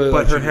respect I her, really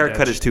but love her Judi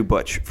haircut Dench. is too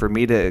butch for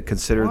me to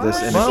consider this.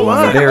 What? And Well,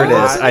 what? there it is.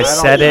 I I don't-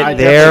 said I it.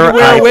 There,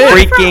 definitely wear a I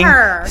wig. Good for freaking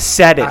her.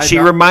 said it. I She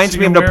don't- reminds she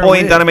me of can wear a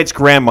Napoleon wig. Dynamite's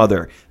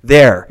grandmother.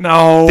 There,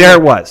 No, there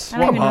it was. I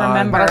don't even Come on.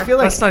 remember. But I feel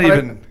like That's not but I-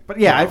 even- But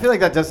yeah, I feel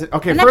like that doesn't.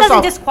 Okay, And that first doesn't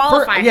off,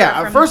 disqualify her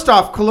yeah, from- first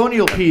off,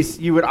 colonial piece,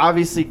 you would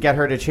obviously get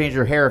her to change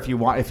her hair if you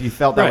want, if you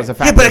felt that Right. was a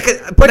Yeah,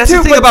 factor. but that's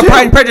the thing about two-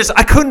 Pride and Prejudice.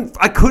 I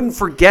couldn't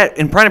forget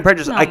in Pride and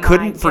Prejudice. Oh I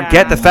couldn't my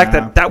forget the God. fact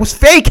No. that was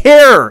fake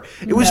hair.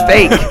 It was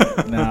fake.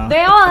 No.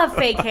 They all have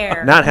fake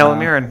hair. Not Helen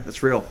Mirren.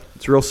 It's real.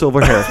 It's real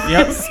silver hair.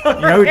 Yep.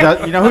 You know who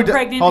does? You know who A does?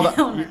 pregnant Hold on.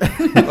 Helen.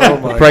 Oh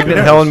my Pregnant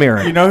Helen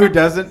Mirren. You know who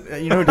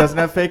doesn't? You know who doesn't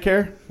have fake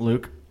hair?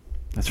 Luke.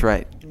 That's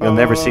right. You'll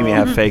never see me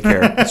have fake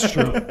hair. That's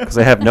true. Because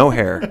I have no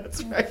hair.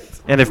 That's right.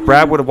 And if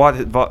Brad would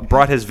have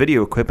brought his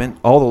video equipment,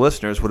 all the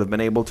listeners would have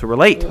been able to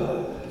relate.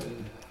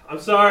 I'm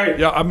sorry.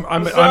 Yeah, I'm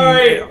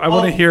sorry. I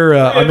want to All hear.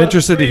 I'm three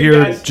interested to of you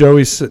hear guys.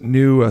 Joey's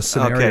new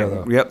scenario.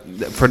 Okay. Though.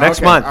 Yep. For next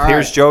Okay, month, all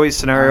here's right. Joey's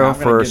scenario I'm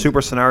gonna for give-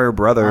 Super Scenario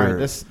Brother. All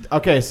right,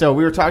 okay, so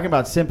we were talking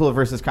about simple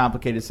versus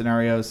complicated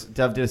scenarios.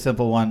 Dove did a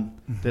simple one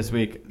this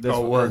week. This,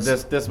 Oh, it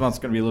was. this month's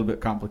going to be a little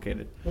bit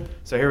complicated.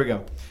 So here we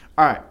go.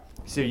 All right.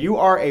 So you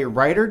are a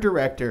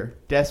writer-director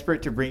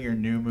desperate to bring your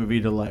new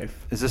movie to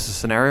life. Is this a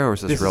scenario or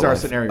is this This real is our life?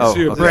 scenario. Oh, So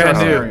you're okay. brand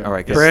All new. right. All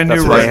right. Brand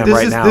That's new what I writer. am This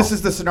right is now. this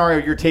is the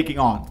scenario you're taking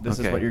on. This is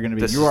Okay. what you're going to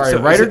be. This You is- are so a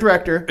is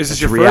writer-director. Is this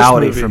It's your first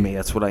reality movie? for me.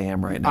 That's what I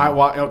am right now.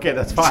 Okay,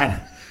 that's fine.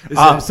 Is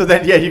it- So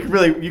then, yeah, you can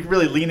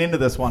really lean into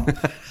this one.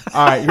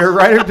 All right, you're a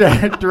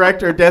writer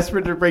director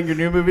desperate to bring your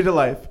new movie to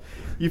life.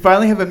 You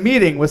finally have a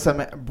meeting with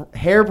some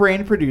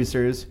harebrained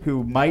producers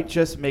who might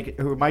just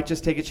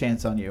take a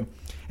chance on you,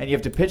 and you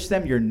have to pitch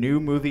them your new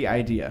movie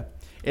idea.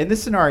 In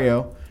this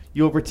scenario,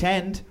 you'll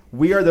pretend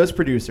we are those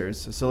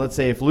producers. So let's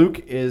say if Luke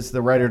is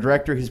the writer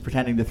director, he's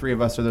pretending the three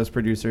of us are those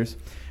producers,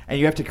 and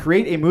you have to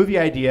create a movie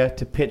idea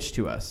to pitch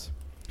to us.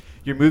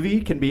 Your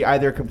movie can be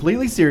either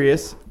completely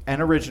serious and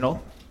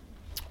original,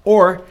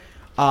 or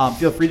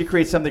feel free to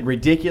create something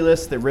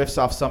ridiculous that riffs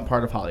off some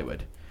part of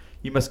Hollywood.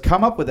 You must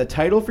come up with a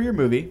title for your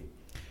movie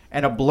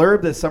and a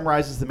blurb that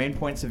summarizes the main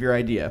points of your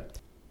idea.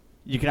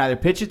 You can either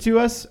pitch it to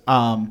us,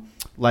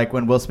 like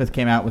when Will Smith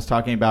came out was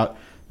talking about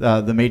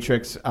the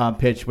Matrix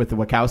pitch with the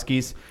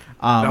Wachowskis.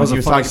 That was he a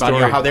was funny talking about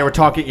story. how they were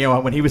talking,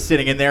 when he was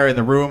sitting in there in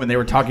the room and they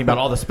were talking about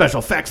all the special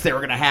effects they were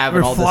going to have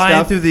and We're all this flying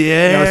stuff. through the So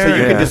air.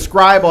 you Yeah. can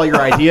describe all your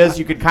ideas.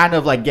 You can kind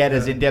of like get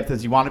as in depth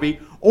as you want to be,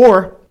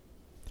 or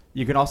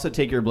you can also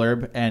take your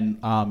blurb and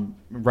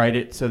write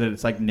it so that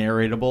it's like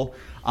narratable,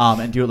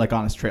 and do it like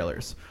honest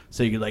trailers.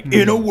 So you can like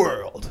in a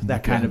world,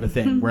 that kind of a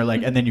thing, where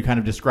like, and then you kind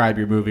of describe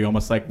your movie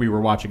almost like we were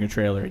watching a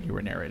trailer and you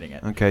were narrating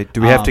it. Okay. Do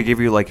we have to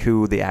give you like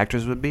who the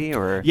actors would be,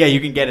 or? Yeah,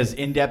 you can get as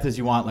in depth as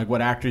you want, like what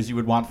actors you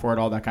would want for it,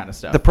 all that kind of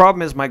stuff. The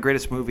problem is my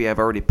greatest movie I've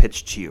already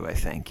pitched to you. I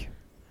think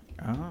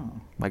Oh,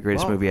 my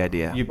greatest Well, you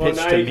idea. you Well, pitched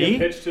now to you can me.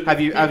 pitch to the Have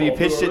you people who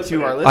pitched are it to our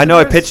listening. listeners? I know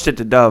I pitched it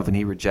to Dove and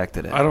he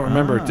rejected it. I don't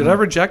remember. Did I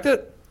reject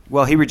it?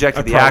 Well, he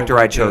rejected I the actor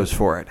I probably chose did.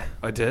 for it.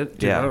 I did.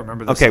 Dude, Yeah. I don't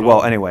remember this. Okay. at Well,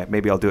 all. anyway,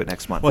 maybe I'll do it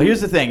next month. Well,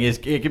 here's the thing: is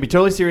it can be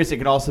totally serious. It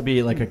can also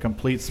be like a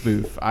complete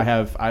spoof.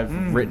 I've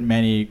written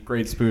many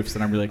great spoofs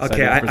that I'm really excited.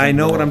 Okay, to present I to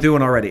know the what I'm world.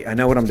 doing already. I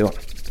know what I'm doing.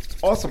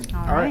 Awesome.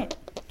 All right.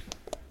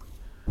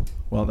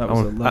 Well, that was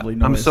a lovely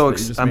noise I'm so that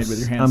you just I'm, made with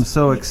your hands. I'm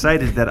so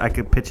excited that I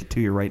could pitch it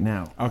to you right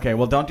now. Okay,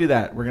 well, don't do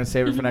that. We're gonna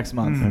save it for next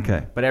month.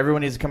 Okay. But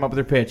everyone needs to come up with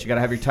their pitch. You got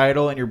to have your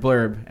title and your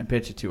blurb and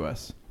pitch it to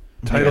us.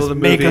 Title of the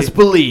Make movie. us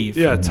believe.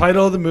 Yeah,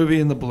 title of the movie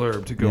and the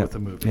blurb to go Yep. with the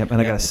movie. Yep, and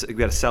we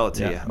gotta sell it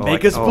to you. Oh,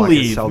 Make I us could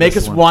believe. sell Make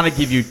this us one. want to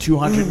give you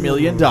 $200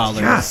 million.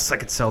 Yes, I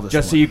could sell this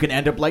Just so one. you can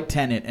end up like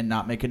Tenet and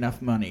not make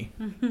enough money.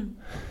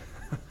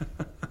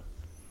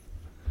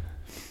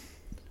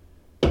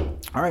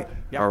 All right.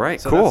 All right,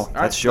 So cool. That's, all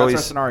right, That's Joey's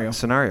our scenario.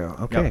 Scenario.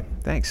 Okay, Yep.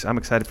 thanks. I'm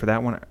excited for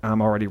that one.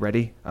 I'm already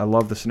ready. I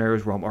love the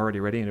scenarios where I'm already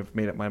ready and have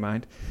made up my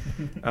mind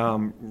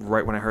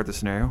right when I heard the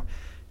scenario.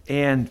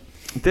 And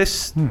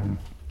this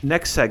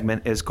next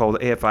segment is called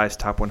AFI's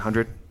Top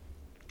 100.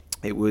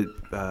 It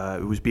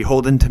was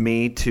beholden to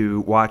me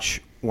to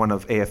watch one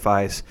of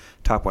AFI's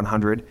Top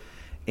 100,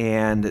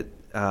 and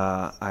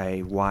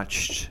I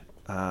watched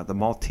The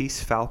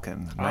Maltese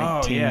Falcon.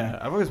 Oh, yeah.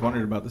 I've always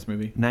wondered about this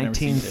movie. Never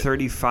seen it.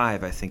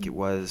 1935, I think it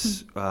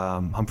was,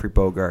 Humphrey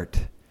Bogart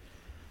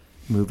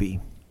movie.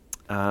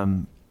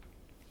 Black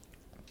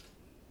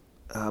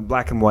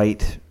and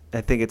white.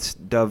 I think it's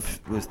Dove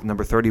was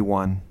number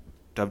 31.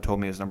 Dove told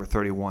me it was number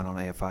 31 on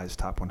AFI's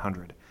Top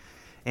 100.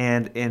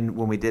 And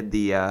when we did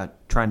the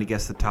trying to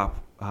guess the top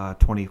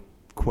 20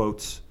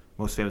 quotes,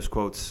 most famous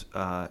quotes,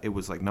 it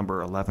was like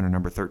number 11 or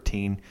number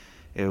 13.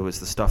 It was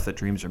The Stuff That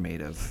Dreams Are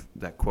Made Of.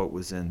 That quote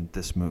was in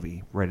this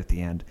movie right at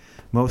the end.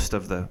 Most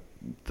of the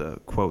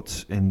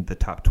quotes in the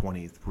top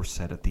 20 were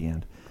said at the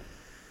end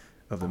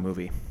of the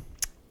movie.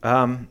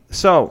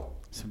 So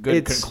Some good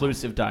it's-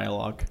 conclusive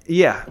dialogue.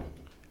 yeah,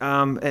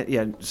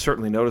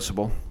 certainly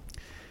noticeable.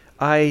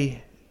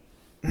 I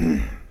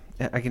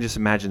can just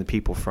imagine the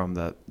people from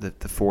the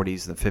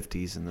 40s, the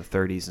 50s, and the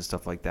 30s and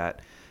stuff like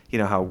that. You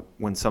know how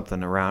when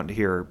something around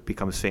here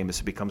becomes famous,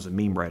 it becomes a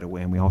meme right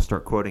away, and we all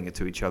start quoting it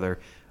to each other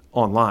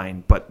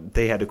online. But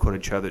they had to quote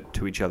each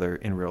other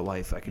in real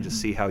life. I can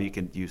just see how you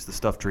can use The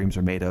Stuff Dreams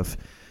Are Made Of,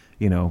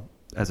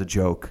 as a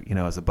joke,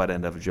 as a butt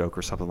end of a joke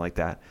or something like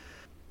that.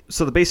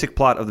 So the basic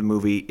plot of the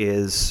movie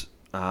is.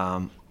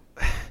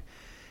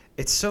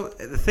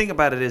 The thing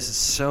about it is it's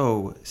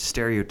so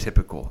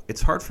stereotypical.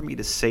 It's hard for me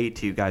to say it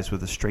to you guys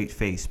with a straight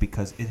face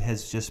because it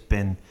has just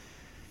been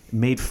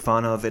made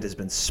fun of. It has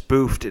been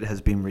spoofed. It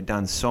has been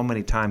redone so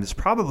many times. It's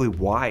probably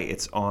why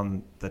it's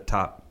on the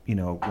top,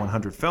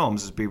 100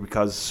 films is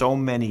because so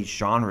many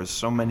genres,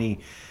 so many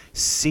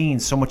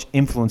scenes, so much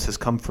influence has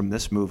come from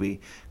this movie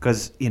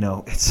because,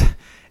 it's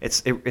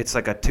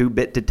like a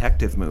 2-bit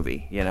detective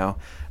movie,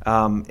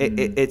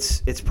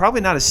 It's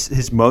probably not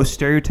his most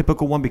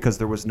stereotypical one because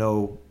there was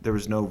no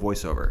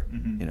voiceover.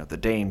 Mm-hmm. The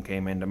dame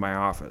came into my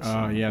office.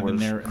 Oh, and yeah, the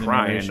was narration,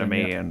 crying to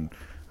me, yeah. and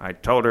I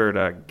told her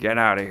to get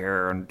out of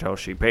here until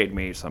she paid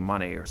me some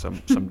money or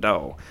some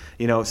dough.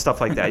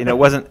 Stuff like that. It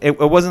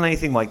wasn't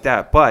anything like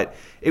that, but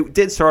it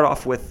did start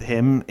off with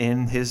him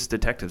in his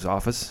detective's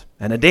office,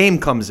 and a dame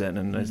comes in,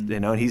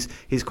 and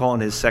he's calling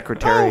his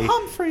secretary. Oh,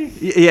 Humphrey.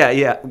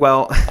 Yeah.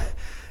 Well.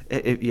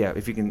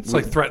 If you can. It's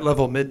like Threat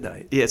Level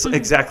Midnight. Yeah, it's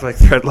exactly like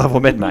Threat Level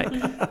Midnight.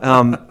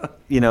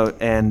 He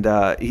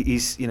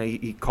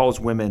calls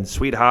women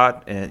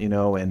sweetheart,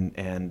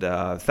 and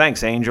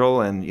thanks,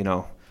 Angel, and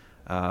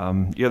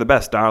you're the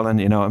best, darling.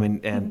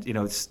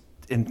 It's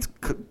in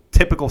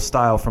typical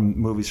style from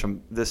movies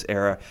from this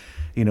era.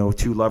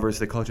 Two lovers,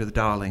 they call each other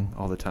darling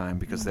all the time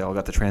because they all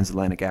got the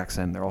transatlantic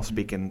accent. They're all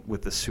speaking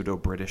with the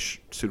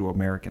pseudo-British,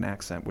 pseudo-American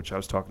accent, which I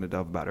was talking to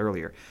Dove about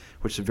earlier,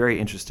 which is a very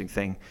interesting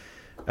thing.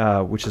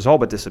 Which has all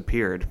but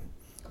disappeared.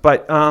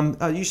 But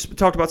you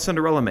talked about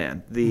Cinderella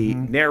Man, the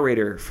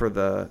narrator for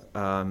the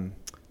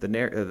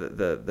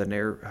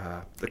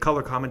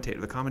color commentator,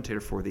 the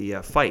commentator for the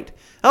fight.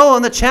 Oh,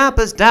 and the champ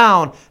is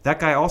down. That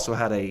guy also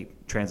had a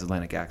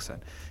transatlantic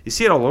accent. You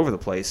see it all over the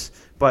place,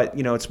 but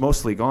it's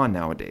mostly gone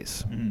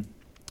nowadays.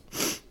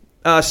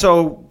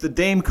 So the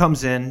dame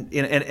comes in,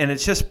 and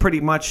it's just pretty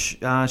much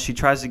she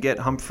tries to get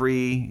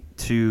Humphrey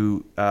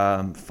to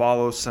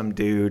follow some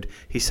dude.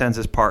 He sends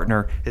his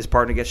partner. His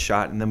partner gets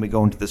shot, and then we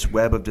go into this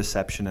web of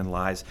deception and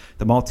lies.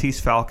 The Maltese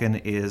Falcon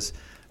is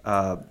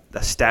a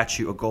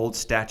gold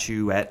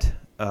statuette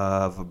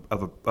of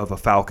a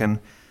falcon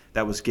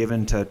that was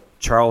given to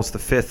Charles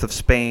V of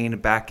Spain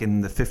back in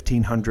the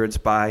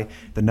 1500s by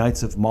the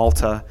Knights of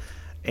Malta,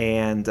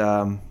 and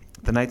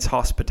the Knights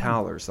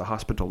Hospitallers, the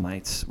hospital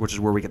knights, which is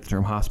where we get the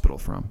term hospital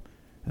from.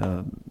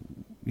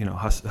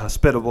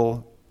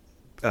 Hospitable.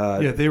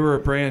 They were a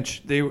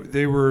branch. They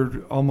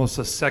were almost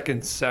a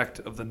second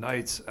sect of the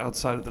Knights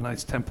outside of the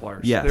Knights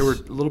Templars. Yes. They were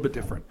a little bit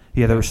different.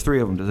 Yeah, there was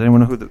 3 of them. Does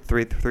anyone know who the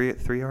three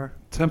are?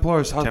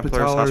 Templars,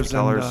 Hospitallers,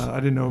 and I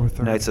didn't know what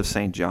third. Knights of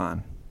St.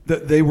 John.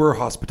 They were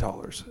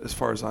Hospitallers, as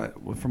far as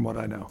from what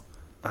I know.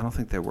 I don't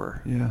think they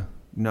were. Yeah.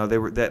 No, they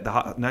were.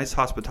 The Knights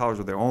Hospitallers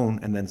were their own,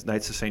 and then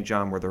Knights of St.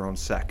 John were their own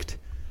sect,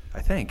 I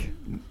think.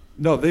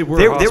 No, they were.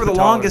 They were the Hospitallers.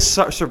 longest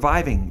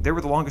surviving. They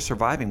were the longest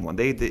surviving one.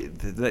 The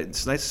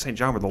Knights of St.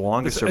 John were the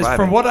longest surviving.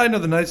 From what I know,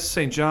 the Knights of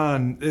St.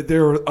 John, they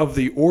were of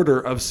the Order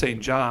of St.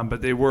 John,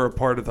 but they were a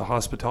part of the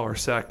Hospitaller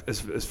sect,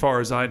 as far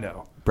as I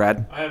know.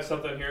 Brad, I have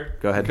something here.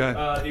 go ahead.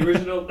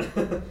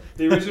 Okay.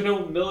 The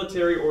original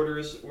military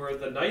orders were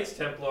the Knights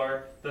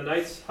Templar, the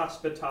Knights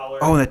Hospitaller,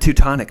 Oh, and the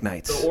Teutonic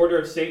Knights. the Order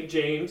of St.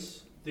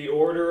 James, the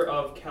Order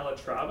of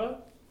Calatrava,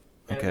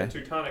 and Okay. the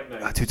Teutonic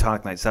Knights.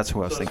 Teutonic Knights. That's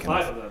who I was So there's thinking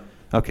 5 of. of them.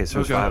 Okay, so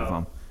there's Okay. 5 of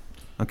them.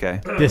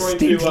 Okay.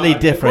 Distinctly According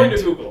different.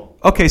 to Google.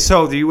 Okay,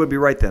 so you would be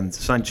right then.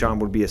 St. John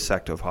would be a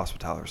sect of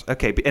Hospitallers.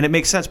 Okay, and it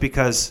makes sense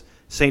because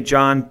St.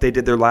 John, they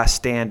did their last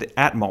stand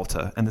at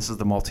Malta, and this is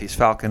the Maltese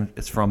Falcon.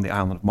 It's from the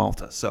island of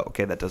Malta. So,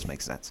 okay, that does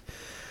make sense.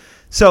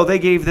 So they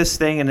gave this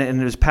thing, and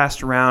it was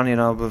passed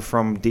around,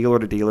 from dealer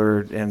to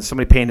dealer, and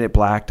somebody painted it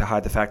black to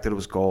hide the fact that it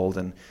was gold,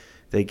 and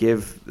they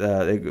give,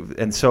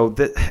 and so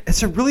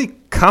it's a really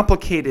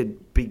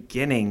complicated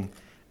beginning,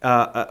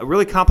 a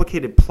really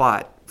complicated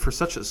plot for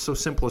so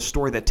simple a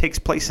story that takes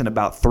place in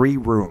about 3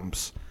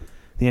 rooms.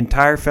 The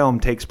entire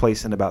film takes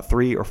place in about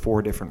 3 or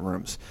 4 different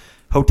rooms.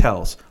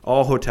 Hotels,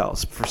 all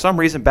hotels. For some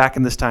reason, back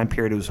in this time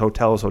period, it was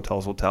hotels.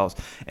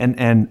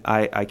 And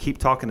I keep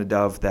talking to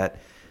Dove that,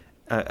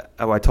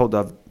 I told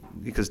Dove,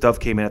 because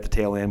Dove came in at the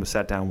tail end,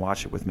 sat down and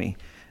watched it with me.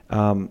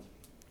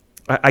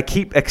 I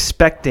keep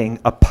expecting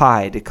a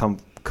pie to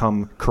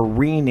come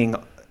careening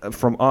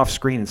from off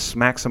screen and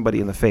smack somebody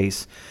in the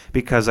face,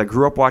 because I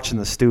grew up watching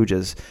the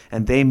Stooges,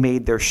 and they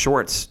made their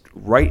shorts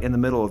right in the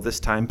middle of this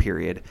time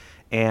period,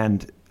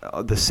 and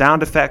the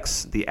sound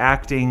effects, the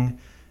acting,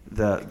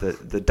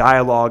 the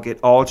dialogue,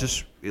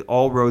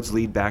 all roads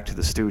lead back to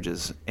the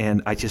Stooges,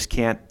 and I just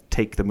can't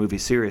take the movie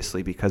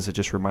seriously because it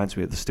just reminds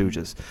me of the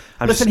Stooges.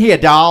 Listen here,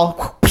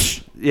 doll.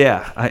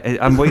 Yeah,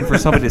 I'm waiting for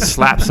somebody to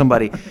slap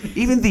somebody.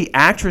 Even the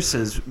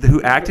actresses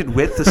who acted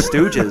with the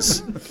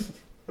Stooges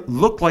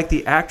look like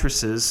the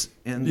actresses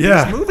in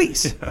these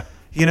movies.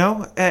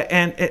 Yeah.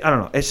 And I don't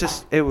know. It's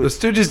just it was.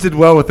 The Stooges did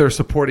well with their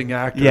supporting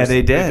actors. Yeah,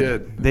 they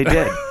did. They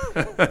did.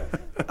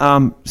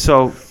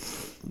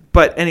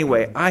 But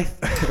anyway, I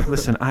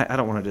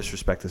don't want to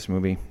disrespect this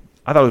movie.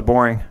 I thought it was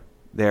boring.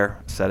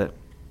 There, said it.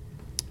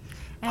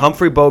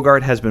 Humphrey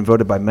Bogart has been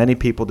voted by many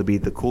people to be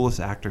the coolest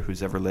actor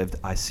who's ever lived.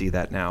 I see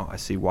that now. I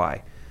see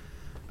why.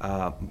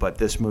 But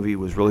this movie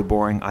was really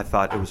boring. I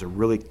thought it was a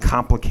really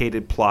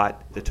complicated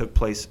plot that took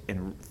place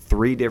in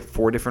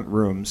 4 different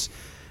rooms.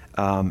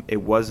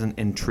 It wasn't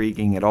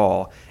intriguing at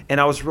all.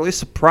 And I was really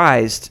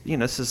surprised.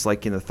 This is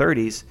like in the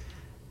 30s.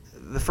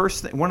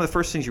 One of the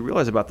first things you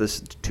realize about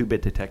this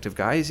 2-bit detective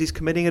guy is he's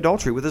committing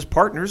adultery with his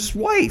partner's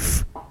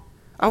wife.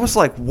 I was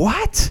like,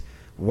 what?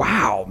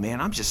 Wow,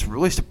 man, I'm just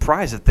really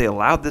surprised that they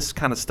allowed this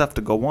kind of stuff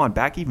to go on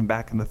even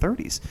back in the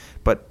 30s.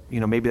 But,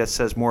 maybe that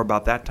says more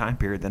about that time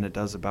period than it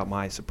does about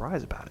my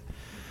surprise about it.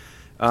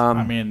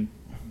 I mean,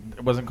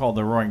 it wasn't called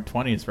the Roaring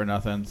 20s for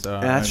nothing. So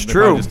that's they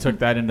true. probably just took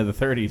that into the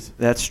 30s.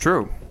 That's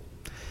true.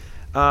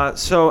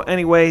 So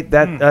anyway,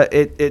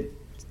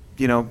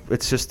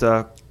 it's just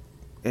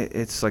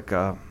it's like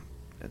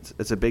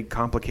it's a big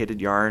complicated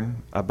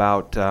yarn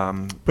about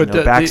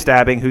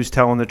backstabbing, who's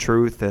telling the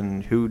truth,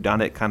 and who done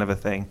it, kind of a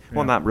thing. Yeah.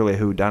 Well, not really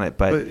who done it,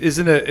 but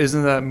isn't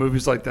that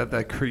movies like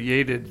that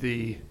created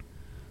the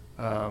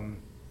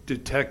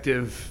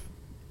detective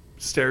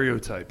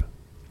stereotype?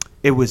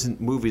 It wasn't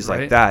movies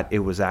like that. It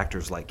was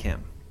actors like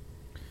him.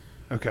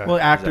 Okay. Well,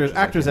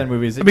 actors and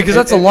movies. Because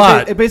that's a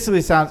lot. It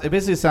basically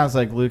sounds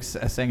like Luke's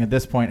saying at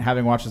this point,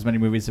 having watched as many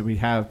movies that we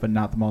have, but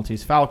not the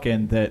Maltese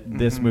Falcon, that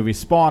this movie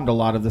spawned a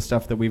lot of the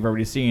stuff that we've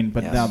already seen.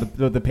 But now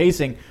the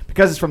pacing,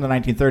 because it's from the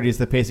 1930s,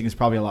 the pacing is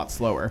probably a lot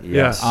slower.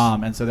 Yes.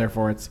 And so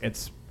therefore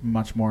it's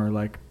much more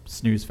like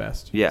snooze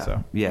fest. Yeah.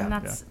 So. Yeah.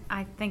 And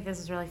I think this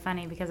is really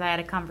funny because I had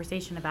a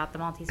conversation about the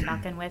Maltese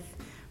Falcon with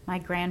my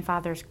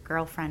grandfather's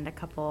girlfriend a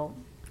couple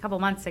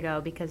months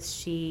ago, because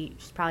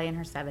she's probably in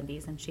her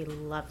 70s and she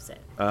loves it.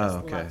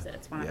 Loves it.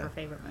 It's one of her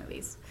favorite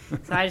movies.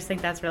 So I just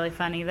think that's really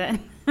funny that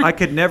I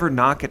could never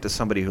knock it to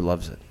somebody who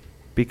loves it,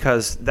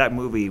 because that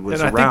movie was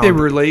around. And I think they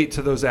relate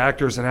to those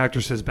actors and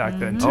actresses back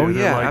then too. Oh yeah,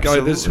 they're like,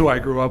 absolutely. this is who I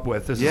grew up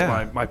with. This is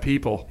my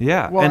people.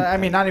 Yeah. Well, I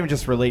mean, not even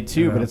just relate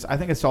to, but I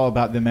think it's all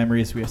about the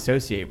memories we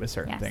associate with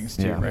certain things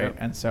too, right?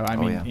 And so I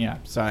mean,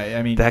 So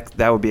I mean,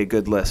 that would be a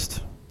good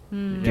list.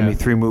 Give me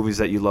 3 movies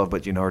that you love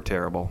but you know are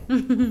terrible.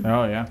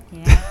 Oh yeah.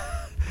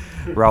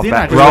 Ralph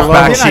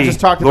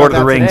Bakshi, Lord of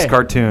the Rings today.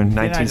 cartoon,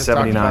 I just talked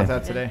 1979. about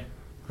that today.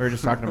 We were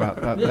just talking about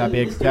that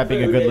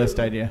being a good list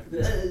idea.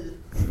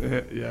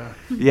 Yeah.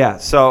 Yeah.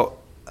 So,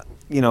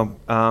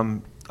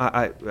 I'll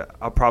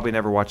probably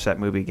never watch that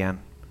movie again.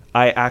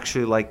 I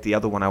actually like the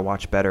other one I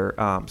watched better,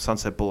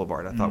 Sunset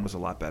Boulevard. I thought was a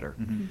lot better.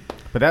 Mm-hmm.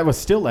 But that was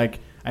still like,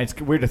 it's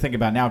weird to think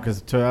about now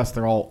because to us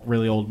they're all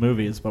really old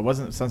movies. But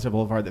wasn't Sunset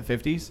Boulevard the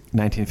 50s?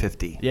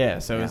 1950. Yeah,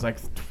 so it was like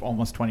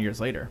almost 20 years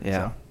later.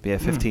 Yeah, so. yeah,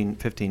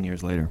 15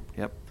 years later.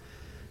 Yep.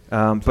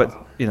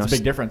 But it's a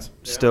big difference.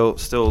 Still,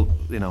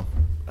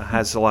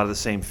 has a lot of the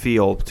same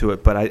feel to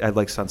it. But I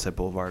like Sunset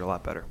Boulevard a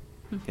lot better.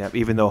 Yeah,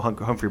 even though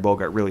Humphrey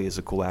Bogart really is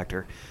a cool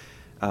actor,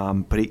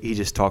 but he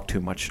just talked a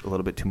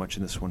little bit too much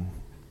in this one.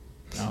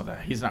 Oh,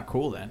 he's not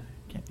cool then.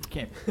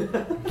 You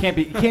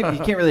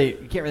can't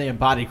really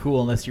embody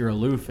cool unless you're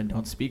aloof and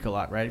don't speak a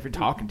lot, right? If you're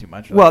talking too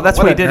much. Well, that's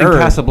what he a did in nerd.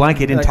 Casablanca.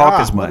 He didn't Like, talk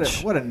as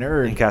much. What a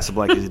nerd. In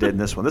Casablanca as he did in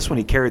this one. This one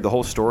he carried the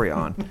whole story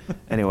on.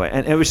 Anyway,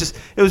 and it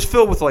was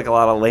filled with like a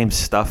lot of lame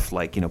stuff,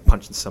 like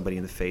punching somebody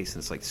in the face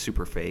and it's like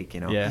super fake,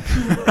 Yeah.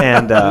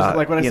 And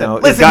like what I said. the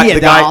Listen guy, here,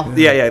 the guy, doll.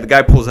 yeah, the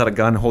guy pulls out a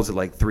gun, holds it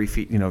like 3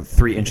 feet,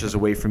 3 inches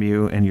away from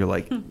you, and you're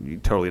like, you're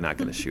totally not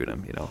going to shoot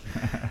him,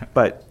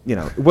 But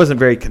it wasn't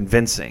very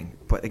convincing.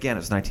 But again, it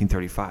was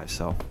 1935,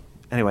 so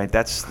anyway,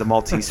 that's the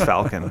Maltese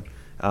Falcon.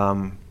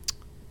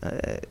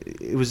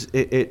 It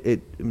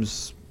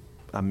was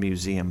a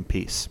museum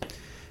piece.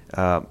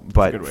 a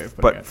good way of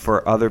putting But it.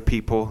 for other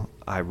people,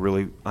 I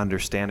really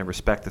understand and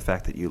respect the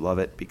fact that you love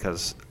it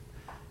because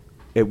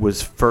it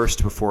was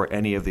first before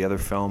any of the other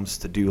films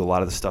to do a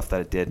lot of the stuff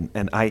that it did,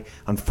 and I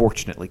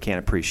unfortunately can't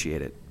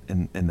appreciate it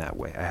in that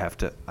way.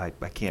 I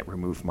can't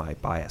remove my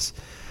bias.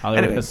 Hollywood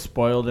Anyway. has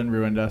spoiled and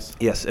ruined us.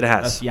 Yes, it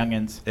has. Us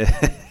youngins.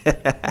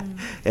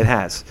 It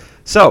has.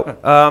 So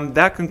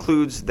that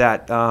concludes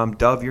that.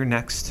 Dove, you're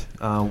next.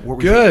 What were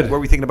Good. What were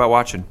we thinking about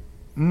watching?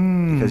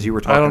 Because you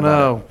were talking I don't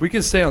about know. We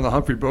can stay on the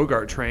Humphrey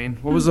Bogart train.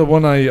 What was the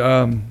one I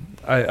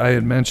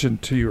had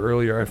mentioned to you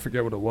earlier? I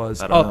forget what it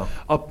was. I don't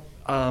know.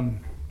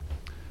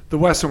 The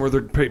Western where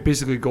they're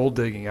basically gold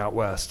digging out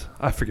west.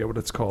 I forget what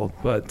it's called,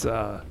 but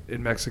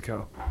in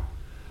Mexico. it.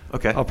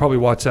 Okay. I'll probably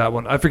watch that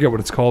one. I forget what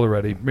it's called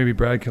already. Maybe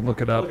Brad can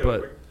look it up.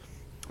 But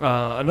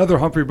another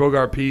Humphrey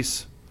Bogart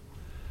piece.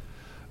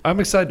 I'm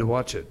excited to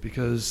watch it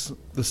because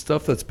the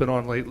stuff that's been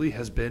on lately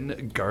has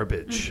been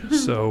garbage.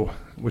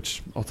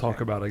 Which I'll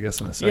talk about, I guess,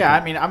 in a second. Yeah,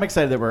 I mean,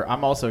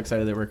 I'm also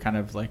excited that we're kind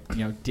of like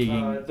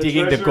digging the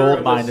treasure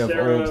gold mine of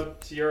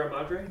old. Sierra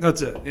Madre.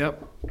 That's it.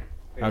 Yep.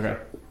 Okay.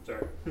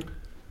 Sorry.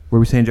 What were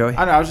we saying, Joey?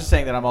 I know. I was just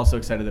saying that I'm also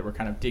excited that we're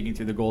kind of digging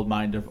through the gold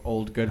mine of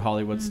old, good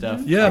Hollywood stuff.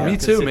 Yeah, me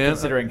too, man.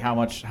 Considering how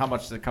much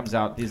that comes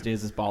out these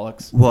days is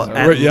bollocks. Well, So-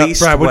 at Yeah,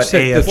 least Brad, what'd what you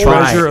say? The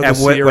treasure of the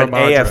AFI, Sierra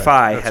Madre. AFI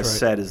That's has right.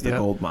 said is the Yeah.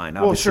 gold mine.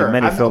 well, Obviously, sure.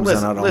 many films are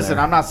not on listen,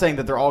 there. I'm not saying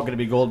that they're all going to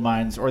be gold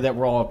mines or that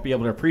we'll all be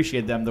able to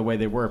appreciate them the way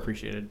they were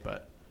appreciated,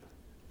 but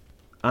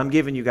I'm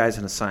giving you guys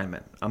an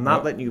assignment. I'm not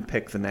What? letting you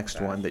pick the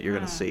next one that you're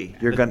going to see.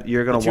 You're going the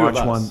to two watch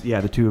of one. us.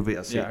 Yeah, the two of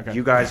us. Yeah, okay.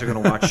 You guys are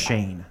going to watch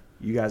Shane.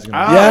 You guys are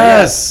going Oh, to.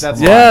 Yes,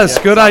 that's yes,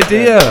 fine. good Sounds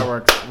idea. That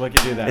works. We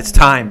can do that. It's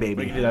time, baby.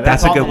 We can do that.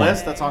 That's That's a on good the one.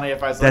 list. That's on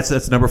AFI's list.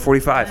 That's number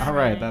 45. all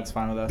right. That's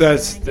fine with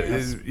us.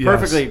 Yes.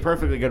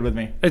 Perfectly good with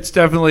me. It's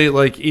definitely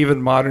like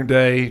even modern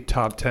day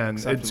top 10.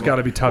 It's Acceptable. got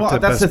to be top 10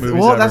 that's best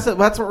movies that's ever.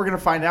 that's what we're gonna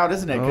find out,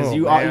 isn't it? Because Oh,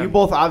 you man. you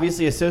both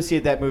obviously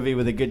associate that movie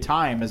with a good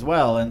time as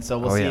well, and so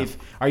we'll Oh, see yeah. if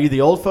are you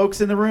the old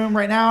folks in the room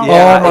right now?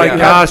 Yeah, Oh my yeah.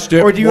 gosh,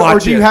 dude! Or do you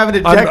watch you it. have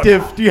an I'm-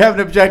 objective? Do you have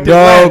an objective No.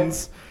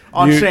 lens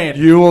on you, Shane?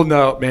 You will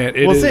know, man.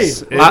 It We'll is-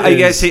 see. it You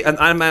guys is- see, and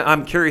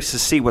I'm curious to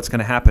see what's going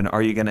to happen.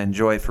 Are you going to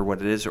enjoy it for what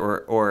it is,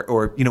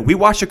 or we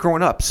watched it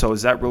growing up? So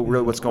is that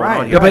really what's going Right.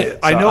 on? Yeah, here?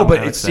 but I So know, I'm but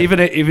kinda it's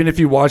excited. even if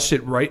you watched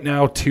it right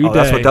now today. Oh,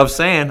 that's what Dove's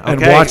saying.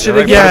 And Okay. watch it All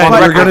right, again. put it on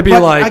You're record. gonna be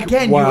but like,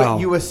 again, wow.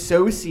 you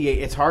associate.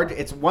 It's hard.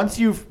 It's once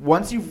you've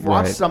watched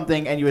Right.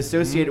 something and you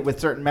associate it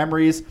with certain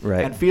memories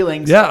Right. and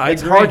feelings. Yeah, I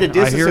it's agree. hard to I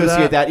hear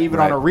disassociate that. that even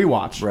Right. on a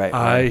rewatch. Right.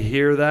 I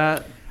hear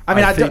that. I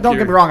mean, think don't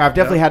get me you're- wrong. I've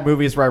definitely had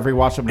movies where I've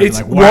rewatched them and It's-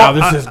 been like, wow,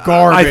 well, this is I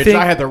garbage. think-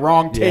 I had the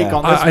wrong take Yeah.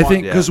 on this I one.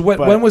 think because Yeah.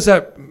 when was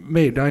that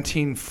made?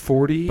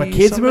 1940. But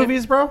kids something?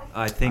 movies, bro.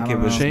 I think I it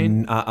don't was. know.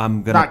 Shane?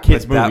 I'm gonna Not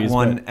kids put that movies,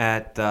 one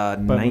at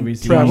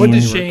movies 19. Brad, when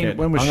did You were a Shane? kid.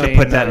 When was I'm Shane? gonna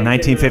put that in made?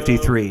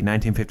 1953.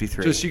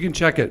 1953. Just you can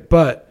check it,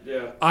 but Yeah.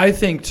 I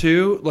think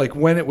too, like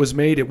when it was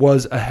made, it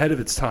was ahead of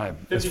its time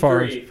as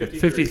far as 53.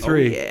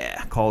 53.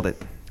 yeah, called it.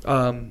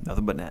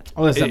 Nothing but net.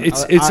 Oh, listen,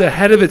 It's I-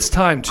 ahead of its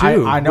time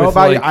too. I know with,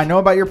 about like- I know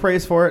about your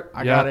praise for it.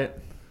 I Yeah. got it.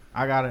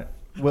 I got it.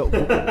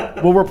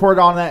 We'll report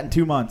on that in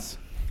 2 months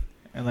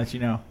and let you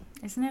know.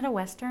 Isn't it a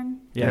Western?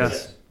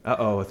 Yes.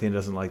 Athena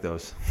doesn't like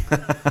those.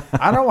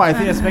 I don't know why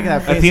Athena's making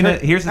that face. Athena,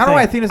 here's the I don't know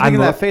why thing. Athena's making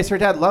that face. Her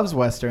dad loves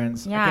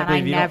westerns. Yeah, can't and I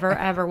believe you don't- never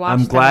ever watched. I'm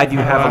them glad you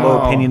before. have a low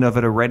Wow. opinion of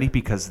it already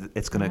because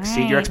it's going to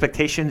exceed your Right.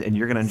 expectations and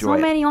you're going to enjoy So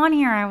it. many on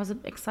here. I was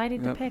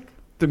excited Yep. to pick.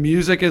 The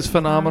music is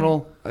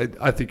phenomenal.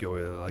 I think you'll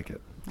really like it.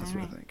 That's what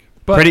I Alright. think.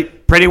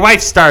 But Pretty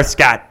white star,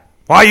 Scott.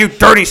 Why you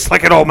dirty,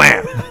 slicked old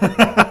man?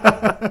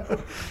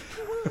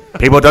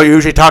 People don't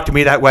usually talk to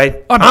me that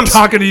way. I'm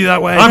talking to you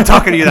that way. I'm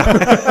talking to you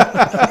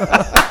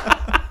that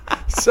way.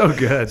 so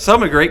good. Some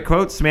great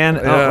quotes, man.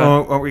 Yeah.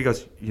 Where he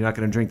goes, "You're not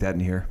going to drink that in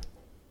here."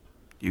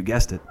 You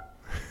guessed it.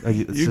 It's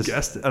You just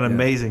guessed it, An yeah.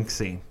 amazing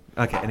scene.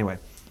 Okay. Anyway.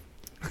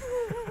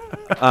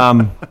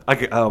 I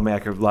could a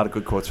lot of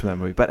good quotes from that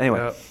movie. But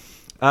anyway.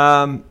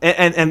 Yeah.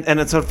 And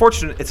it's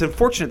unfortunate. It's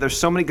unfortunate. There's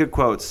so many good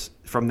quotes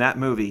from that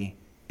movie,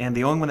 and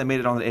the only one that made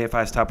it on the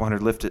AFI's top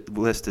 100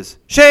 list is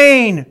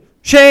Shane.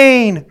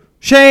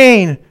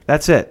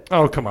 That's it.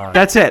 Oh come on.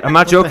 That's it. I'm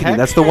not joking. heck?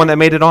 That's the one that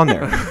made it on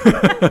there.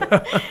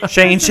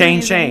 Shane.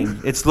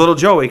 It's little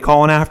Joey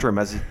calling after him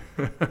as.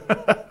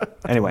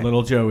 Anyway,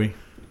 Little Joey.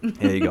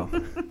 there you go.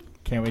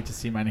 Can't wait to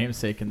see my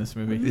namesake in this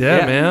movie.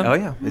 yeah, man. Oh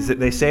yeah.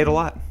 They say it a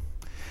lot.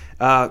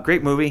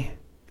 Great movie.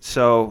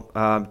 So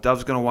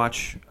Dove's gonna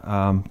watch.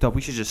 Dove,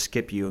 we should just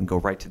skip you and go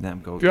right to them.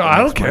 Go. Yeah, I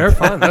don't care.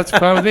 Fine, that's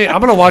fine with me. I'm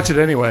gonna watch it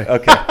anyway.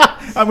 Okay.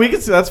 We can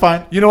see that's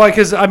fine. You know why?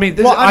 Because I mean,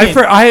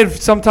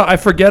 I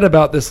forget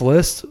about this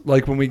list.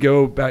 Like when we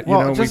go back,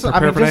 Well, we just,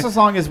 prepare for just night. as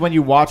long as when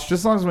you watch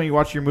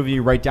your movie,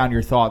 you write down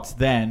your thoughts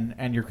then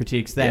and your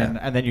critiques then,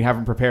 and then you have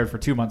them prepared for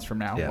 2 months from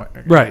now. Yeah.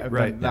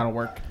 Right. That'll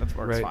work. That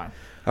works Right. fine.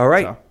 All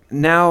right. So.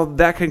 Now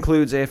that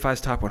concludes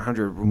AFI's Top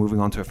 100. We're moving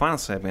on to a final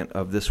segment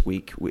of this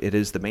week. It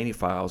is the Maney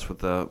Files with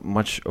the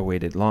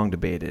much-awaited,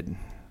 long-debated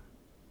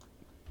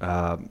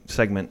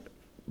segment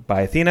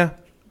by Athena.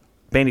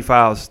 Maney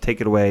Files, take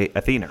it away,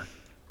 Athena.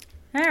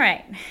 All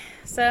right.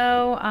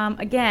 So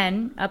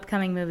again,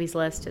 upcoming movies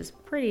list is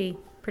pretty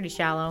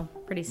shallow,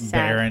 pretty sad.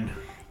 Barren.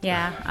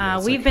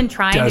 Yeah, we've been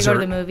trying to go desert. to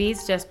the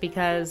movies just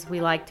because we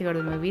like to go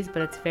to the movies,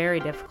 but it's very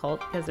difficult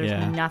because there's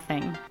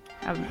nothing.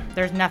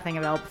 There's nothing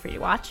available for you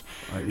to watch.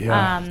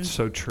 Yeah,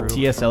 so true.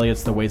 T.S.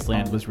 Eliot's The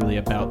Wasteland was really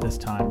about this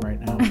time right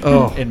now.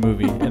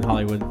 in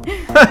Hollywood.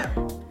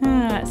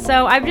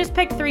 So I've just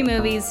picked 3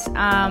 movies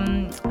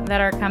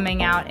that are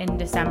coming out in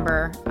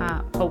December.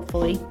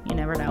 Hopefully, you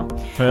never know.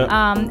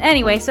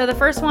 Anyway, so the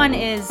first one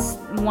is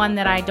one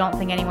that I don't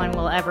think anyone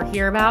will ever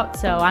hear about.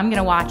 So I'm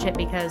gonna watch it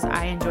because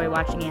I enjoy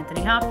watching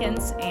Anthony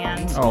Hopkins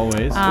and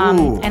Always.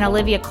 and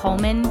Olivia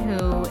Colman,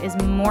 who is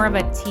more of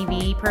a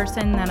TV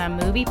person than a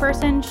movie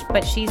person,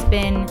 but she's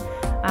been.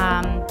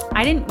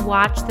 I didn't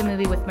watch the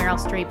movie with Meryl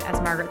Streep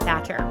as Margaret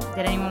Thatcher.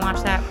 Did anyone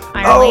watch that?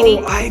 Iron Lady?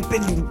 I've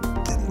been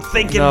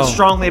thinking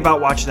strongly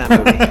about watching that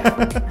movie.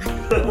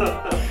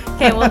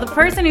 Okay, well, the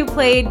person who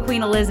played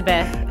Queen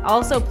Elizabeth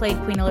also played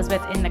Queen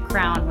Elizabeth in The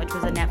Crown, which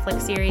was a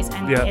Netflix series,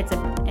 and it's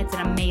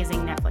an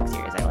amazing Netflix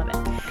series. I love it.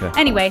 Okay.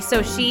 Anyway,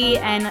 so she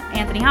and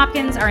Anthony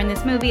Hopkins are in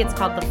this movie. It's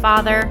called The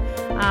Father,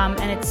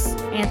 and it's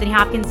Anthony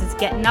Hopkins is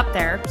getting up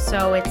there.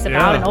 So it's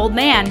about an old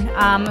man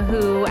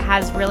who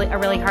has a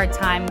really hard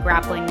time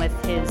grappling with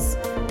his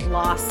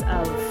loss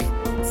of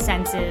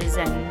senses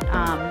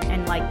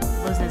and like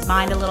losing his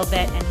mind a little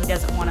bit, and he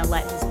doesn't want to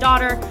let his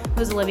daughter,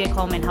 who's Olivia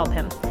Colman, help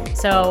him.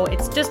 So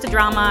it's just a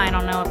drama. I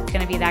don't know if it's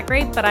going to be that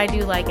great, but I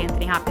do like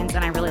Anthony Hopkins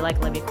and I really like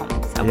Olivia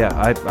Colman. So. Yeah,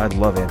 I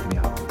love Anthony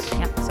Hopkins.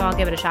 Yeah, so I'll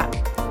give it a shot.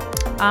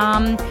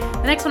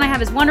 The next one I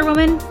have is Wonder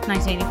Woman,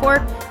 1984,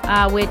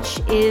 which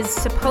is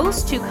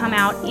supposed to come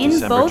out in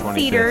December both 25th.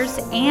 theaters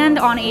and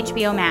on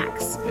HBO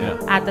Max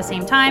at the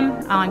same time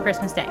on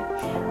Christmas Day.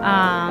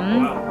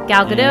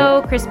 Gal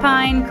Gadot, Chris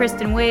Pine,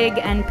 Kristen Wiig,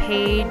 and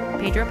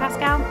Pedro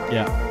Pascal.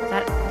 Yeah. Is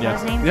that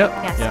his name? Yep.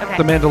 Yes. Yeah. Okay.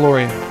 The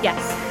Mandalorian. Yes.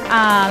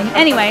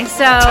 Anyway,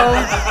 so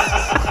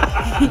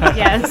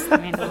yes, the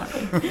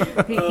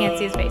Mandalorian. You can't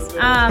see his face.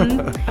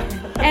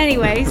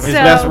 Anyway, His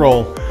best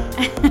role.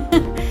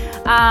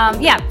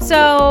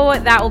 So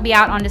that will be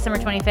out on December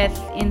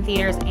 25th in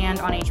theaters and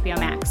on HBO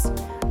Max,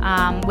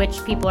 which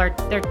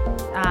they're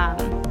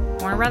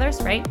Warner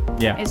Brothers, right?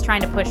 Yeah. Is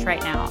trying to push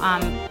right now.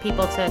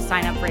 People to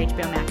sign up for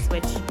HBO Max,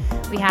 which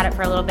we had it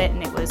for a little bit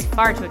and it was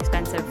far too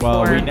expensive.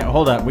 Well,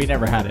 hold up, we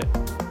never had it.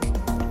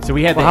 So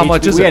we had how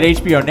much is we had it?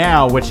 HBO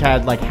Now, which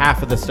had like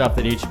half of the stuff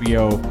that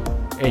HBO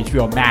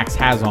Max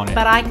has on it.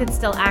 But I could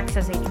still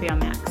access HBO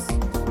Max.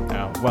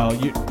 Well,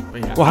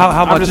 Well,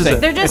 how much is it?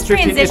 They're just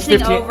It's 15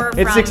 transitioning over from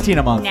It's 16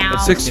 a month. now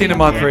It's 16 to a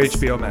month for Max.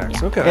 HBO Max.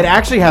 Yeah. Okay. It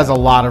actually has a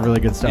lot of really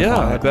good stuff Yeah,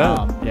 on I it.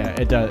 bet.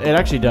 It does. It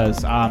actually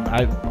does.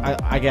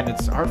 Again,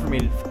 it's hard for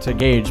me to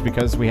gauge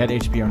because we had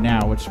HBO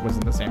Now, which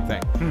wasn't the same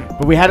thing.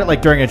 But we had it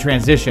like during a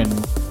transition.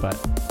 But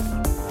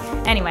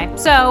Anyway,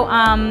 so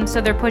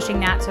they're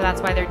pushing that, so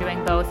that's why they're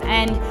doing both.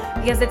 And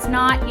because it's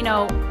not,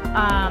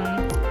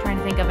 trying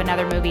to think of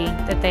another movie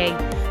that they.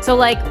 So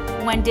like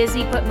when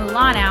Disney put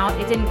Mulan out,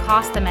 it didn't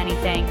cost them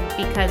anything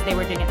because they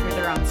were doing it through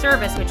their own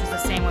service, which is the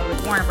same way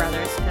with Warner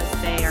Brothers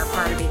because they are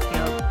part of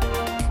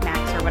HBO Max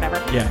or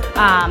whatever.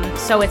 yeah,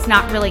 So it's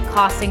not really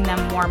costing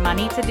them more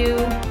money to do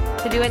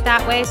it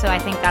that way. So I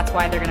think that's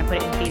why they're going to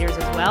put it in theaters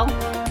as well,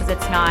 because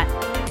it's not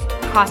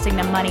costing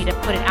them money to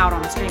put it out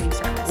on a streaming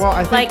service. Well,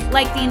 I think-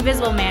 like The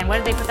Invisible Man.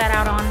 What did they put that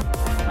out on?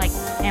 Like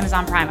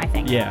Amazon Prime, I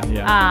think. yeah.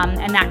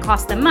 And that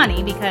cost them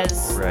money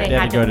because Right. they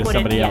had to go to put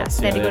somebody it. else. Yes,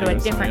 they had to go to a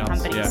different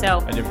company. Yeah, So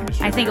a different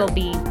I think distributor. it'll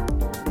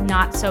be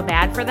not so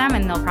bad for them,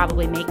 and they'll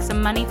probably make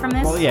some money from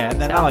this. Well, yeah, and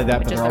then So, not only that,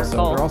 which but is they're their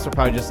goal. also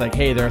probably just like,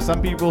 hey, there are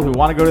some people who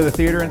want to go to the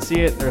theater and see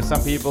it. There are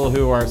some people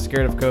who are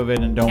scared of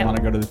COVID and don't Yep. want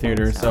to go to the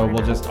theater, so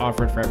we'll just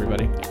offer it for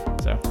everybody.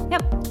 So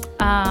Yep.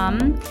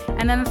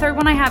 And then the third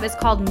one I have is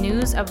called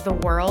News of the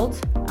World.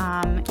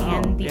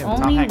 And the yeah,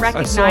 Tom only Hanks.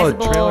 I saw a trailer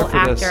recognizable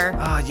for this.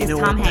 actor is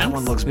Tom Hanks. That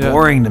one looks Yeah.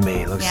 boring to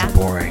me. It looks Yeah. so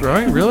boring.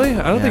 Right? Really?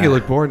 I don't think it Yeah.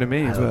 looked boring to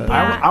me. But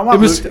Yeah. I want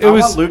It was- Luke, it I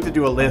was- want Luke to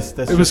do a list.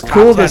 That's it was just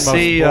cool top to 10 most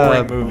see,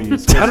 boring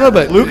movies. I don't know,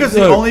 but Luke is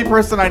the look, only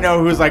person I know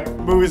who's like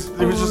movies.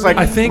 Who's just like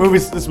I think-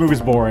 this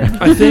movie's boring.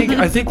 I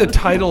think the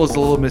title is a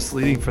little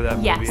misleading for that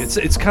movie. Yes.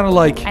 It's kind of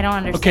like I don't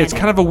understand Okay, it's it.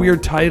 kind of a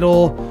weird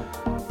title,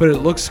 but it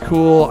looks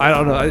cool. I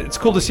don't know. It's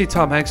cool to see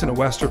Tom Hanks in a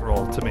Western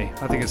role to me.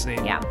 I think it's neat.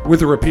 Yeah.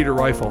 With a repeater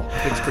rifle. I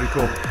think it's pretty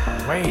cool.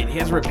 Wait, he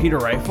has a repeater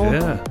rifle?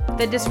 Yeah.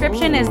 The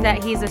description is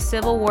that he's a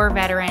Civil War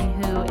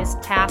veteran who is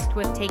tasked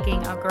with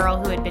taking a girl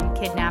who had been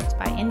kidnapped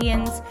by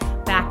Indians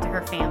back to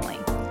her family.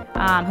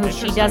 Who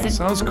she doesn't,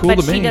 Sounds cool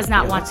but to she me. does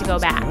not want to go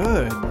back.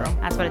 Good, bro.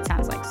 That's what it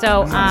sounds like.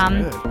 So,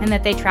 Sounds good. and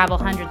that they travel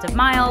hundreds of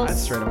miles. I'd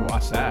straight up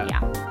watch that. Yeah,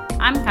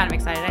 I'm kind of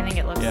excited. I think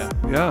it looks. Yeah.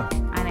 Yeah.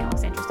 I think it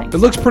looks interesting. It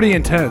looks pretty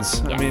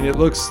intense. Yes. I mean, it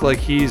looks like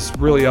he's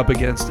really up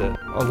against it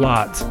a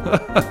lot.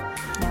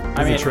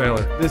 I mean, the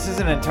trailer. This is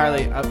an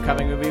entirely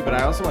upcoming movie, but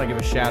I also want to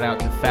give a shout out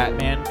to Fat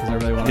Man because I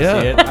really want to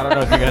Yeah. see it. I don't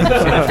know if you guys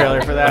have seen the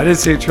trailer for that. I did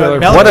see a trailer. But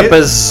Mel What a Gib-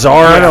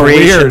 bizarre Yeah,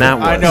 creation weird. that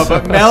was. I know,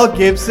 but Mel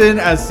Gibson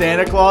as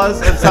Santa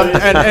Claus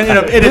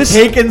and in a This-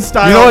 Taken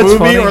style you know what's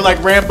movie funny? or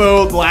like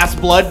Rambo Last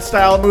Blood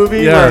style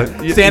movie Yeah,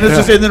 where Santa's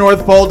just in the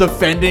North Pole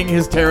defending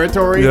his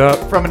territory Yeah.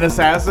 from an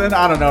assassin.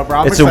 I don't know, bro.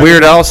 I'm It's a excited.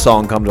 Weird Al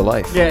song come to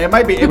life. Yeah, it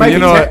might be. It might You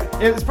be. know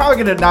It's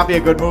probably gonna not be a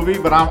good movie,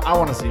 but I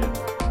want to see it.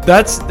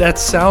 That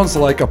sounds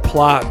like a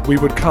plot we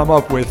would come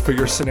up with for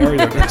your scenario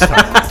next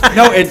time.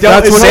 No, it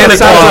That's does. what Santa it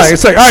sounds Claus. like.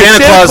 It's like, all right,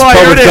 Santa Claus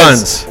here pulled it with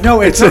is. guns.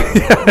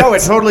 No, no,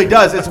 it totally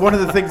does. It's one of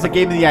the things that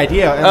gave me the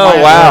idea. And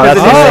Oh, wow, because that's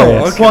initially-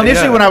 hilarious. well, Okay,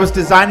 initially yeah. when I was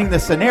designing the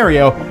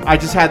scenario, I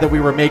just had that we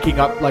were making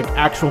up like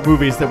actual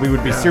movies that we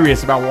would be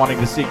serious about wanting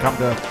to see come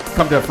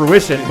to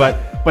fruition.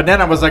 But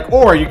then I was like,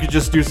 or you could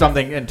just do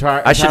something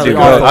entirely. I should do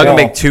off both. the I'm gonna wall.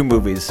 make 2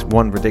 movies,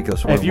 one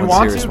ridiculous one, If you one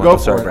want serious to, one. go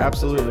Sorry, for it. Brad.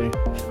 Absolutely.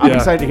 I'm Yeah.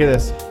 excited to hear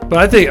this. But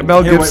I think Mel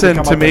Can't wait to Gibson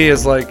come to up me with-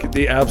 is like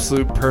the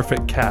absolute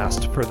perfect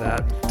cast for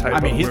that type I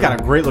mean, of he's movie. got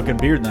a great looking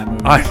beard in that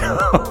movie. I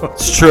know.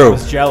 It's true. I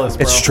was jealous,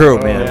 bro. It's true,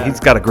 man. yeah. He's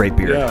got a great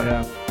beard.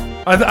 Yeah.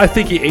 Yeah. I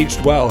think he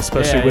aged well,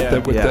 especially Yeah,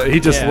 with yeah. the he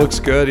just Yeah. looks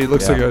good. He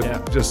looks Yeah. like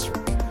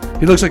Yeah.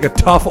 he looks like a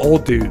tough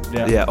old dude.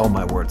 Yeah. Yeah, oh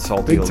my word.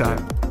 Salty Big old time.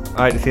 dude.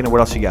 All right, Athena,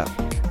 what else you got?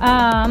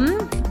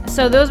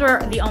 So those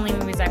were the only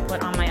movies I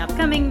put on my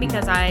upcoming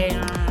because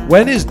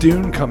When is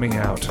Dune coming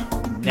out?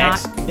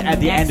 Next, at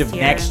the end of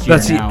year. next year.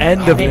 That's the now.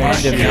 end of They next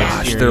pushed it year.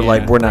 out. Gosh, they're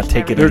like, we're not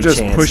taking They're any just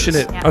chances. pushing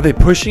it. Yeah. Are they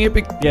pushing it?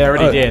 Yeah, they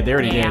already did. They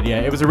already Yeah. did. Yeah,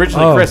 it was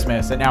originally Oh.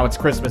 Christmas, and now it's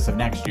Christmas of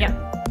next year.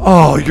 Yeah.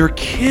 Oh, you're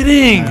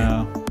kidding!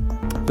 Uh,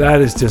 That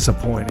is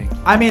disappointing.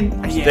 I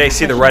mean, yeah. They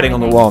see the writing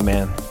on the wall,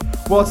 man.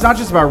 Well, it's not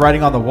just about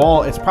writing on the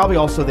wall. It's probably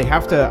also they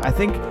have to. I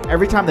think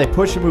every time they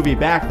push a movie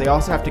back, they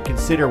also have to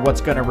consider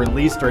what's going to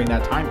release during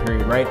that time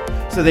period, right?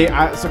 So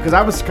because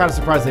I was kind of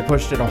surprised they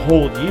pushed it a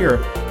whole year,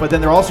 but then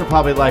they're also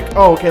probably like,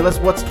 oh, okay,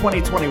 what's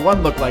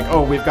 2021 look like?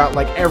 Oh, we've got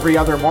like every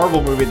other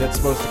Marvel movie that's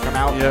supposed to come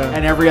out, Yeah.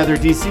 and every other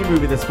DC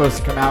movie that's supposed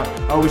to come out.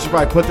 Oh, we should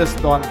probably put this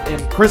on.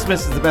 And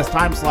Christmas is the best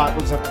time slot.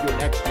 We'll just have to do it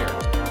next year.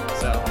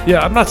 So. Yeah,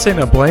 I'm not saying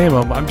I blame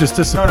them. I'm just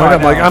disappointed. I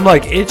know. I'm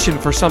like itching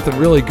for something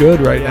really good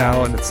right Yeah.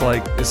 now, and it's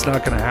like it's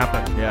not gonna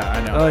happen. Yeah,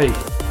 I know. Ay.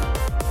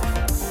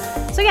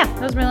 So yeah,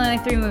 those were the only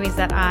 3 movies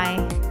that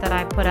I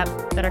put up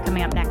that are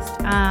coming up next.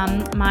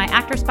 My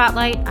actor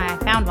spotlight, I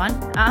found one.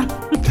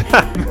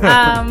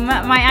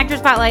 My actor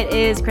spotlight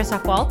is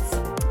Christoph Waltz.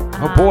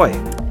 Oh, boy.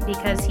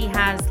 Because he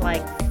has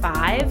like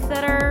 5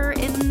 that are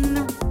in,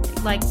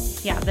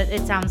 that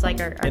it sounds like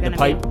are In the going to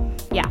pipe?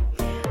 be. Yeah.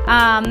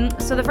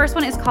 So the first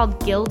one is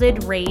called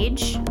Gilded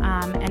Rage,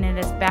 and it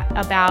is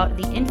about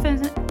the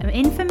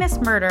infamous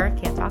murder,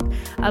 can't talk,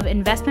 of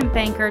investment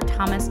banker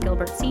Thomas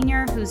Gilbert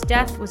Sr., whose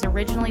death was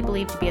originally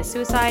believed to be a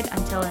suicide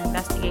until an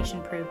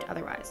investigation proved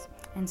otherwise.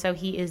 And so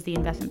he is the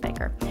investment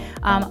banker.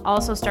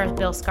 Also stars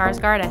Bill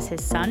Skarsgård as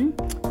his son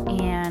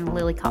and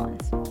Lily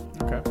Collins.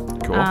 Okay.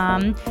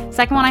 Cool.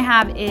 Second one I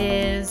have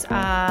is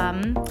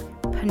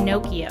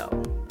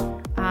Pinocchio.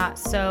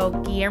 So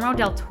Guillermo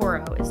del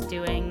Toro is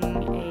doing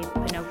a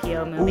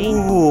Pinocchio movie.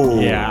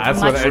 Ooh. Yeah, that's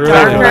Much what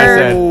darker, I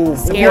said.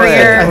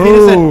 scarier.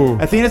 Ooh.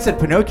 Athena said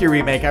Pinocchio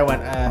remake. I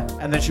went,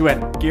 and then she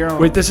went, Guillermo.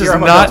 Wait, this is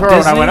Guillermo not del Toro,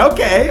 Disney? And I went,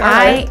 okay, all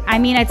right. I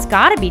mean, it's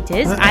got to be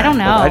Disney. I don't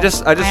know.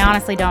 I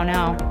honestly don't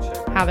know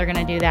how they're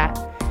gonna do that.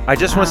 I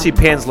just want to see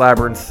Pan's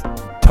Labyrinth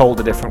told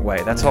a different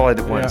way. That's all I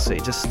want Yeah. to see.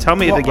 Just tell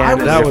me Well, the game I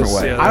in a was- different That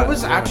was- way. yeah. I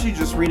was actually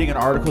just reading an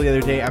article the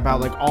other day about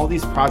like all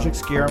these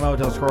projects Guillermo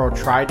del Toro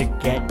tried to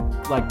get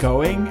like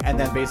going, and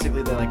then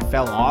basically they like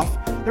fell off.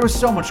 There was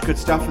so much good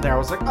stuff in there. I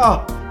was like, oh,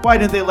 why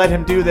didn't they let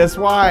him do this?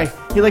 Why?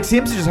 He like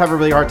seems to just have a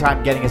really hard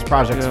time getting his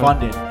projects Yeah.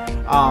 funded.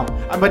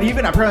 But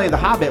even apparently The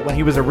Hobbit, when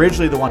he was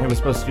originally the one who was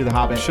supposed to do The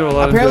Hobbit, Should've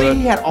let him do apparently it.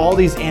 he had all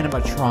these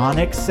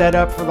animatronics set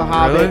up for The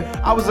Hobbit.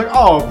 Really? I was like,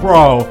 oh,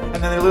 bro. And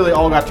then they literally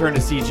all got turned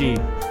to CG.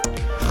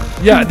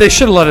 Yeah, they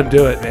should have let him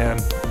do it, man.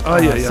 Oh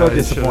yeah, yeah. so they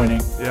disappointing.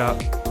 should've. Yeah.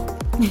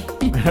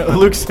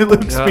 Luke's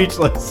Yeah.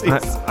 speechless.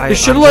 He's- They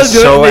should have let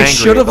him do it. They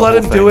should have let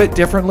him do it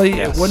differently.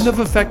 Yes. It wouldn't have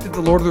affected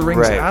the Lord of the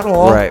Rings Right, at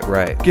all.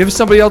 right. Give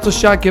somebody else a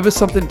shot. Give us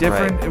something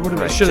different. Right, It would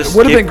have right. Just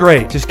would have give- been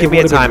great. Just It give me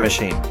a would have been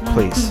time great. machine,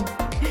 please.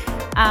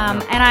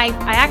 And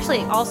I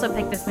actually also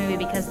picked this movie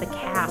because the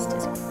cast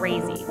is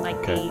crazy. Like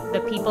Okay. the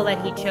people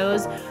that he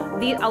chose,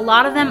 a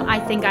lot of them I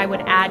think I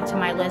would add to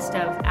my list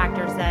of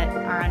actors that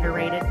are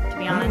underrated, to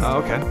be honest. Oh,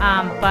 okay.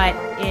 But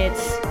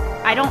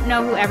I don't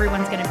know who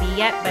everyone's going to be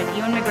yet, but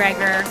Ewan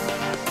McGregor,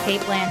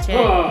 Kate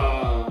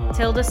Blanchett,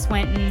 Tilda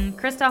Swinton,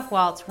 Christoph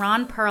Waltz,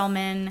 Ron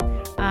Perlman,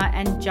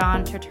 and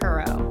John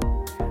Turturro.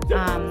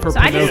 For so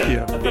I just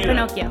Pinocchio. for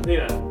Pinocchio.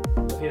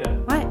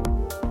 Athena.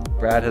 What?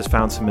 Brad has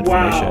found some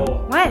information.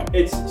 Wow. What?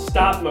 It's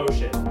stop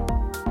motion.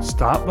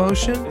 Stop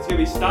motion? It's gonna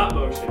be stop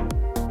motion.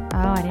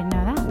 Oh, I didn't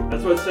know that.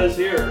 That's what it says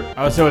here.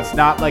 Oh, so it's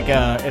not like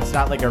a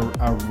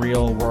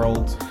real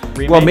world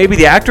remake? Well, maybe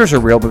the actors are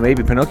real, but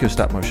maybe Pinocchio's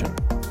stop motion.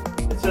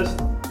 It says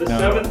the No.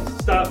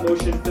 7th stop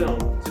motion film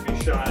to be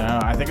shot. No,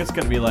 I think it's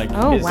gonna be like.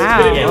 Oh, it's wow.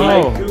 gonna be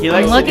like Oh. He I'm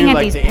likes to looking do, at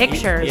like, these the-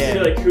 pictures. It's Yeah.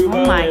 gonna be like Kubo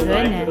Oh my and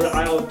like goodness. the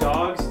Isle of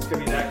Dogs. It's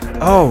gonna be that kind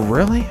of Oh,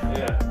 really? thing.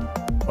 Yeah.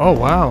 Oh,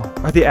 wow.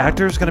 Are the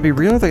actors going to be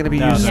real? Are they going to be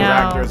No, used? the No.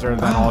 actors are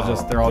they're all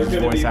just They're gonna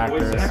voice be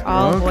actors. voice They're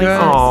all Okay. voices.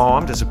 Oh,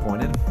 I'm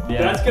disappointed.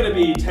 Yeah. That's gonna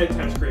be 10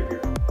 times creepier.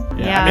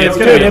 Yeah. I mean, it's It's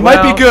gonna good. be. It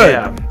might well, be good.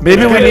 yeah.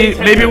 Maybe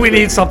we Yeah.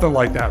 need something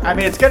like that. I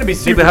mean, it's gonna be Need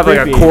super to have like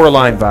a creepy.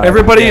 Coraline vibe.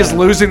 Everybody is Yeah.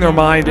 losing their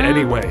mind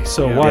anyway,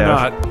 so why Yeah.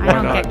 not? I Why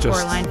don't not get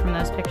just Coraline from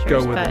those pictures, go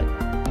with but it?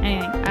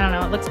 anyway, I don't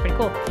know. It looks pretty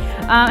cool.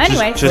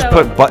 Anyway, just so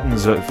put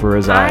buttons for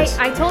his eyes.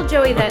 I told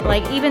Joey that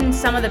like even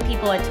some of the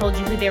people I told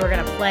you who they were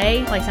gonna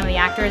play, like some of the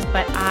actors,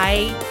 but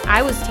I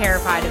was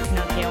terrified of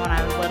Pinocchio when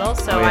I was little,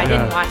 so Oh, yeah. I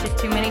didn't Yeah. watch it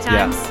too many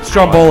times.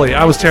 Stromboli.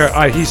 I was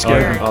terrified. He oh,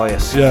 scared me. oh,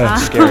 yes. Yeah,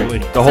 Scary.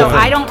 The whole So thing.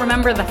 I don't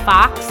remember the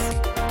fox.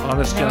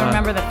 Honest Anyone John.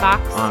 remember the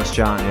fox? Honest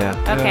John, yeah.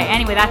 Okay. Yeah.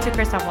 Anyway, that's who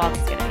Christoph Waltz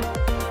is gonna be.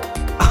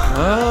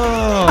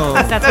 Oh.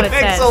 That's what it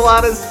says.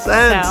 of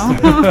sense.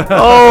 So.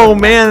 Oh,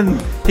 man.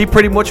 He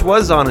pretty much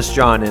was Honest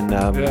John in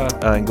Yeah.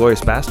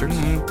 Inglourious Bastards.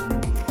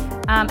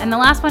 And the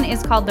last one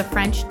is called The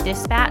French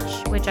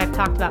Dispatch, which I've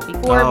talked about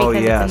before Oh,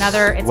 because yes. it's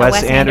another. It's Wes a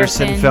Wes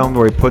Anderson film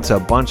where he puts a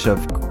bunch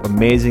of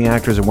amazing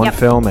actors in one Yep.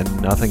 film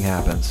and nothing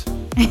happens.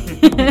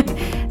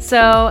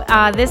 So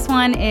this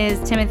one is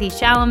Timothy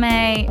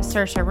Chalamet,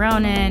 Saoirse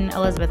Ronan,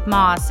 Elizabeth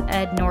Moss,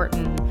 Ed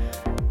Norton,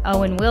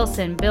 Owen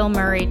Wilson, Bill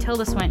Murray,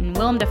 Tilda Swinton,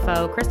 Willem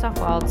Dafoe, Christoph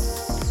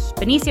Waltz,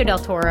 Benicio del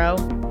Toro.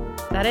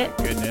 Is that it?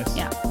 Goodness.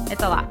 Yeah,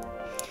 it's a lot.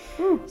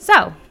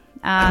 So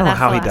I don't know that's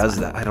how the he last does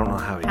one. that. I don't know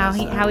how he How does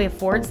he that. how he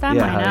affords them?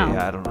 Yeah, I know.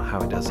 I don't know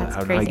how he does that. That's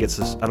How he crazy. gets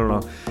this? I don't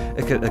know.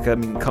 I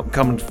mean,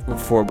 coming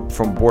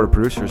from board of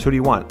producers, who do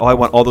you want? Oh, I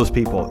want all those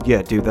people.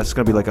 Yeah, dude, that's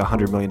gonna be like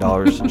 $100 million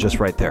just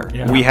right there.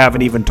 Yeah. We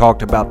haven't even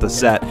talked about the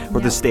set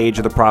or the stage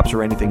or the props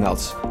or anything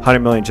else.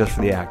 $100 million just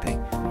for the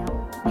acting.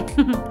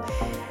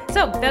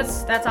 So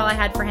that's all I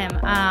had for him.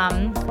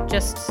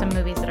 Just some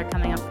movies that are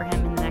coming up for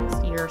him in the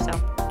next year or so.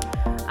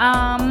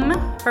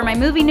 For my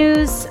movie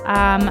news,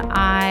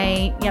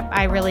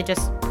 I really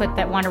just put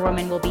that Wonder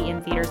Woman will be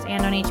in theaters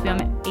and on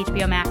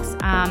HBO Max.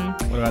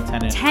 What about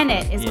Tenet?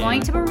 Tenet is Yeah.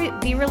 going to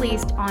be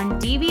released on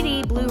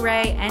DVD,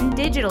 Blu-ray, and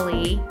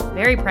digitally,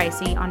 very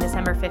pricey, on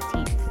December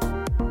 15th.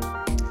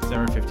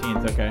 December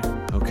 15th. Okay.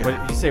 Okay. What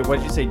did you say? What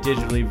did you say?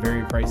 Digitally,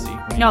 very pricey.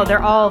 What do you No, mean?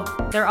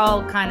 they're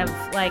all kind of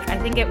like, I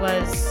think it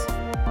was,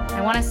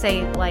 I want to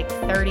say like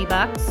 $30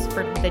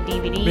 for the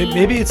DVD.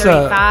 Maybe it's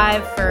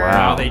 35 for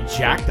Wow, they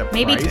jacked the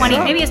maybe price 20.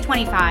 up. Maybe it's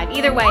 25.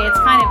 Either way, it's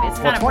kind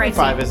of Well,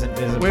 25 pricey.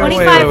 isn't Wait,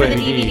 25 for wait, the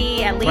wait.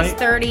 DVD, at 20 least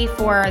 30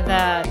 for Blu-ray,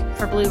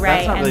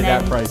 That's not and really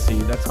then that pricey.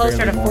 That's closer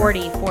barely to more.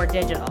 40 for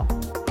digital.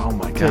 Oh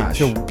my Okay, gosh.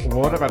 so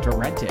what about to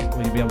rent it?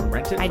 Will you be able to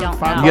rent it? I for don't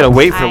 $5? know. You gotta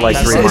wait for like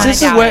I- 3 I Is months.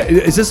 this a doubt way? it.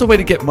 Is this a way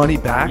to get money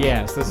back?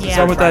 Yes, this is. Yeah. Is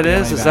that what that they're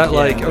is? trying Is to that money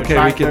like back. okay?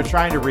 They're We trying, they're can.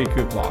 trying to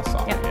recoup loss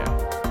off. Yeah.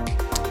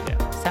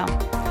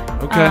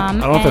 So Okay. I don't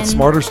know if that's and-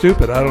 smart or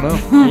stupid. I don't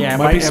know. Yeah, it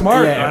Might be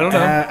smart. I don't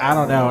know. I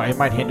don't know. It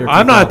might hinder.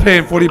 I'm not people.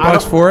 paying $40 I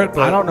don't- for it,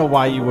 but I don't know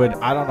why you would.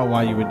 I don't know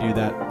why you would do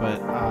that,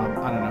 but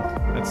I don't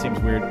know. That seems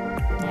weird.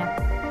 yeah.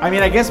 I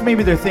mean, I guess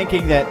maybe they're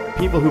thinking that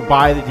people who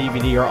buy the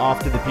DVD are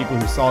often the people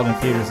who saw it in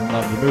theaters and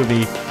loved the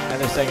movie,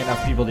 and they're saying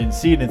enough people didn't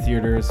see it in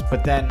theaters.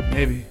 But then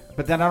maybe.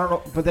 I don't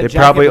know. But then They jacking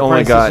probably the only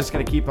price got- is just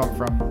going to keep them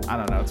from. I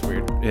don't know. It's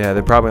weird. Yeah,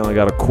 they probably only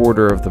got a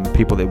quarter of the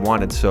people they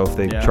wanted. So if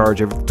they Yeah.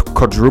 charge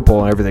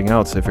quadruple and everything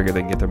else, they figure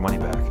they can get their money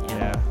back.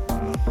 Yeah, I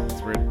don't know.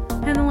 It's weird.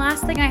 And the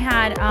last thing I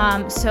had,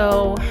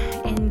 so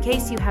in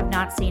case you have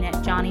not seen it,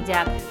 Johnny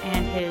Depp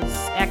and his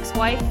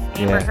ex-wife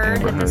Amber Yeah, Heard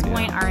Amber at this Heard,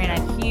 point yeah. are in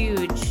a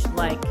huge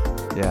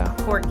Yeah.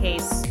 court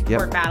case, Yep.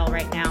 court battle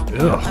right now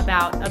Ugh.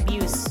 about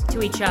abuse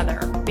to each other.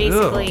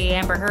 Basically,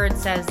 Amber Heard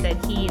says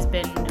that he's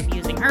been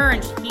abusing her,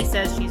 and he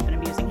says she's been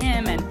abusing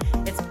him, and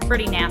it's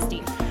pretty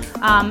nasty.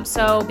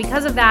 So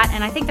because of that,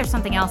 and I think there's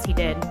something else he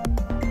did.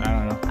 I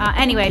don't know.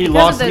 Anyway, He because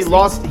lost. of those He things-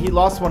 lost. He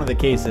lost one of the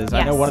cases. I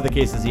know Yes. one of the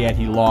cases he had.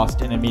 He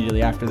lost, and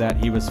immediately after that,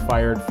 he was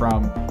fired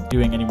from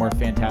doing any more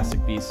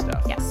Fantastic Beasts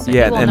stuff. Yes, so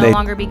Yeah, he will and no they-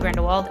 longer be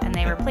Grindelwald, and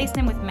they replaced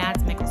him with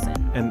Mads Mikkelsen.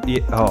 And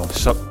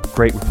so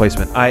great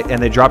replacement.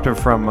 And they dropped him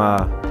from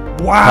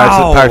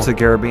Wow. Pirates of the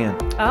Caribbean.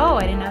 Oh,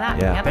 I didn't know that.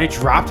 Yeah. Yep. They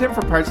dropped him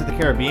for Pirates of the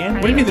Caribbean. Are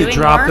What do you mean they doing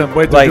dropped more? them?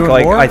 Wait, they're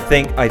doing more? I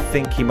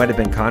think he might have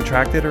been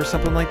contracted or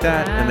something like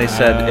that. And they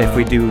said if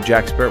we do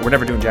Jack Sparrow, we're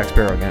never doing Jack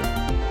Sparrow again.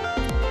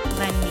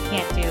 Then we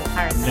can't do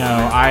Pirates. No,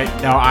 anymore.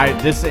 I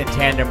this in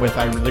tandem with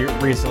I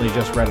recently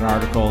just read an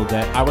article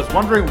that I was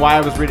wondering why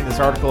I was reading this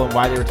article and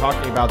why they were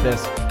talking about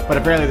this, but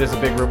apparently there's a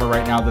big rumor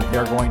right now that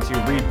they're going to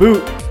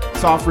reboot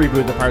soft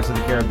reboot the Pirates of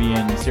the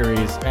Caribbean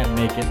series and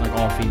make it like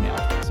all female.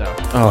 So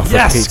Oh, for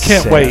Yes, Pete's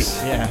can't sakes.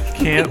 wait. yeah,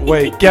 Can't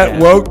wait. Get Yeah.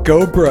 woke,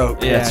 go broke.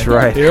 That's Yeah.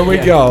 right. Here we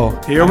Yeah. go.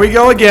 Here we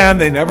go again.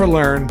 They never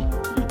learn.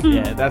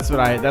 yeah, that's what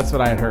I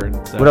had heard.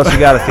 So. What else you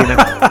got, Athena?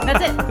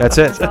 That's it. That's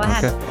it. That's all I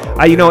had.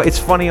 Okay. You know, it's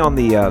funny on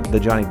the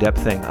Johnny Depp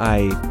thing.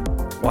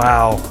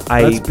 Wow.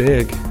 I- That's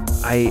big.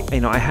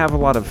 I have a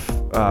lot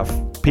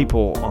of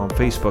people on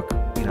Facebook,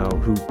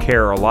 who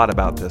care a lot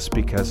about this,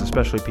 because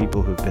especially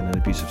people who've been in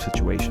abusive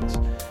situations.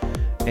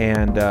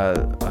 And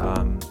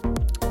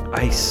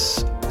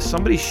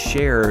somebody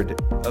shared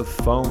a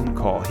phone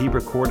call. He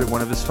recorded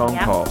one of his phone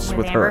Yep, calls with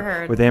with Amber her,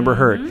 Heard. with Amber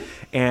Heard, Mhm.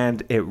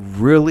 and it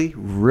really,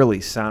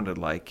 really sounded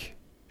like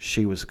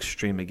she was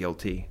extremely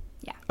guilty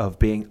Yeah. of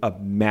being a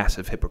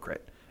massive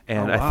hypocrite.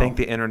 And Oh, I wow. think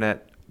the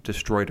internet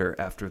destroyed her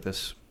after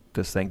this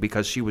thing,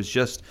 because she was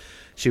just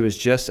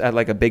at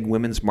like a big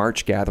women's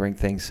march gathering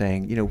thing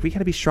saying, we got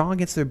to be strong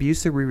against the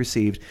abuse that we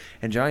received.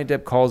 And Johnny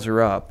Depp calls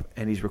her up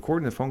and he's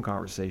recording the phone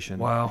conversation.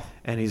 Wow.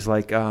 And he's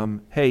like,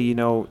 hey,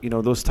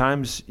 those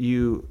times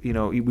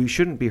we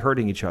shouldn't be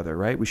hurting each other,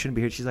 right? We shouldn't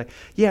be hurt. She's like,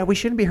 yeah, we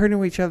shouldn't be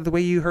hurting each other the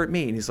way you hurt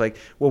me. And he's like,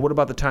 well, what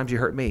about the times you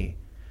hurt me?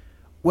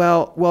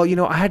 Well,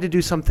 I had to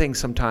do some things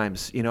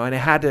sometimes, and I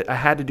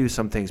had to do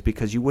some things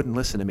because you wouldn't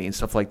listen to me and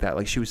stuff like that.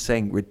 Like, she was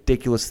saying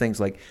ridiculous things,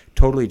 like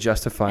totally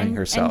justifying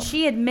herself. And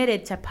she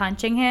admitted to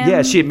punching him.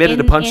 Yeah, she admitted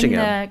to punching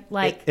him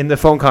The, in the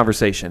phone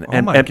conversation. Oh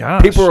and my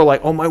gosh. people were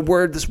like, "Oh my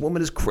word, this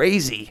woman is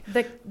crazy."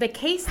 the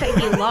case that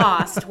he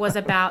lost was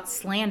about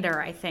slander.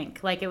 I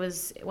think I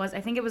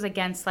think it was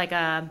against like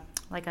a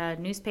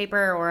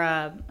newspaper or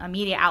a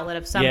media outlet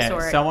of some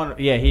sort.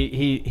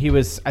 He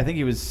was, I think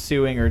he was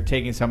suing or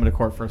taking someone to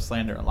court for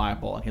slander and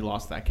libel, and he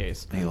lost that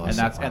case. He lost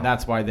and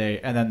that's why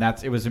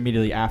it was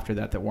immediately after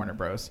that Warner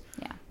Bros.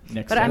 Yeah.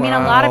 Nixed But it. I mean, a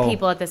lot of Wow.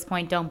 people at this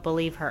point don't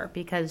believe her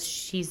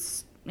because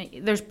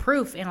there's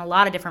proof in a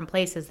lot of different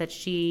places that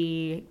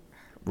she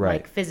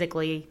Right.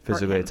 physically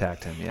hurt him.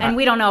 attacked him. Yeah. And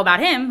we don't know about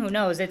him. Who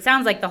knows? It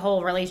sounds like the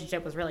whole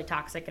relationship was really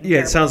toxic. And Yeah, it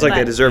terrible, sounds like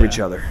they but- deserve each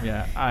other.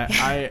 Yeah,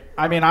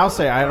 I mean, I'll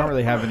say I don't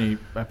really have any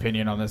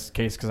opinion on this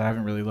case because I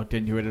haven't really looked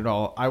into it at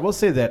all. I will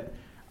say that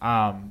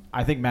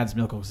I think Mads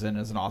Mikkelsen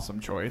is an awesome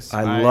choice.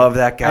 I love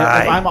that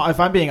guy. If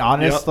I'm being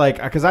honest, Yep.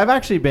 because I've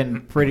actually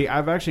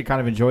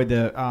kind of enjoyed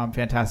the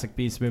Fantastic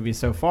Beasts movie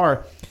so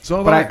far.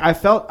 So but have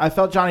I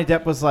felt Johnny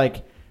Depp was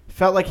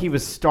felt like he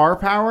was star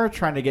power,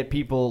 trying to get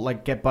people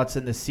get butts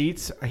in the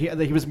seats. He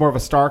was more of a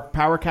star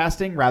power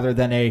casting rather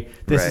than this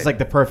Right. is like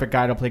the perfect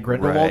guy to play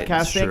Grindelwald Right, it's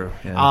casting. true.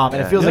 Yeah. And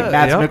it feels Yeah, like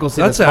Mads yeah, Mikkelsen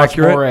that's is much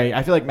accurate. more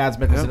I feel like Mads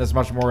Mikkelsen Yeah. is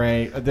much more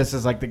this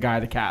is like the guy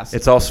to cast.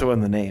 It's also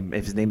in the name.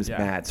 If his name is Yeah.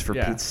 Mads, for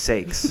Yeah. Pete's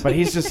sakes. But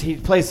he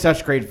plays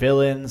such great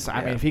villains. I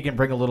Yeah. mean, if he can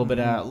bring a little bit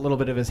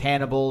of his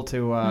Hannibal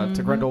to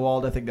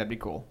Grindelwald, I think that'd be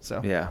cool. So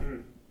yeah,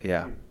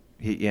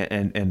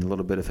 and a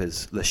little bit of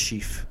his Le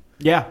Chiffre.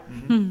 yeah.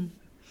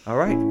 All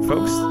right,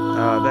 folks,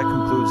 that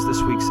concludes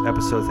this week's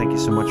episode. Thank you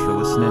so much for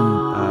listening.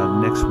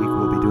 Next week,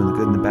 we'll be doing the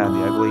good and the bad and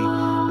the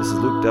ugly. This is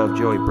Luke, Dove,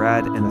 Joey,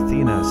 Brad, and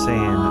Athena saying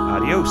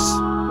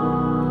adios.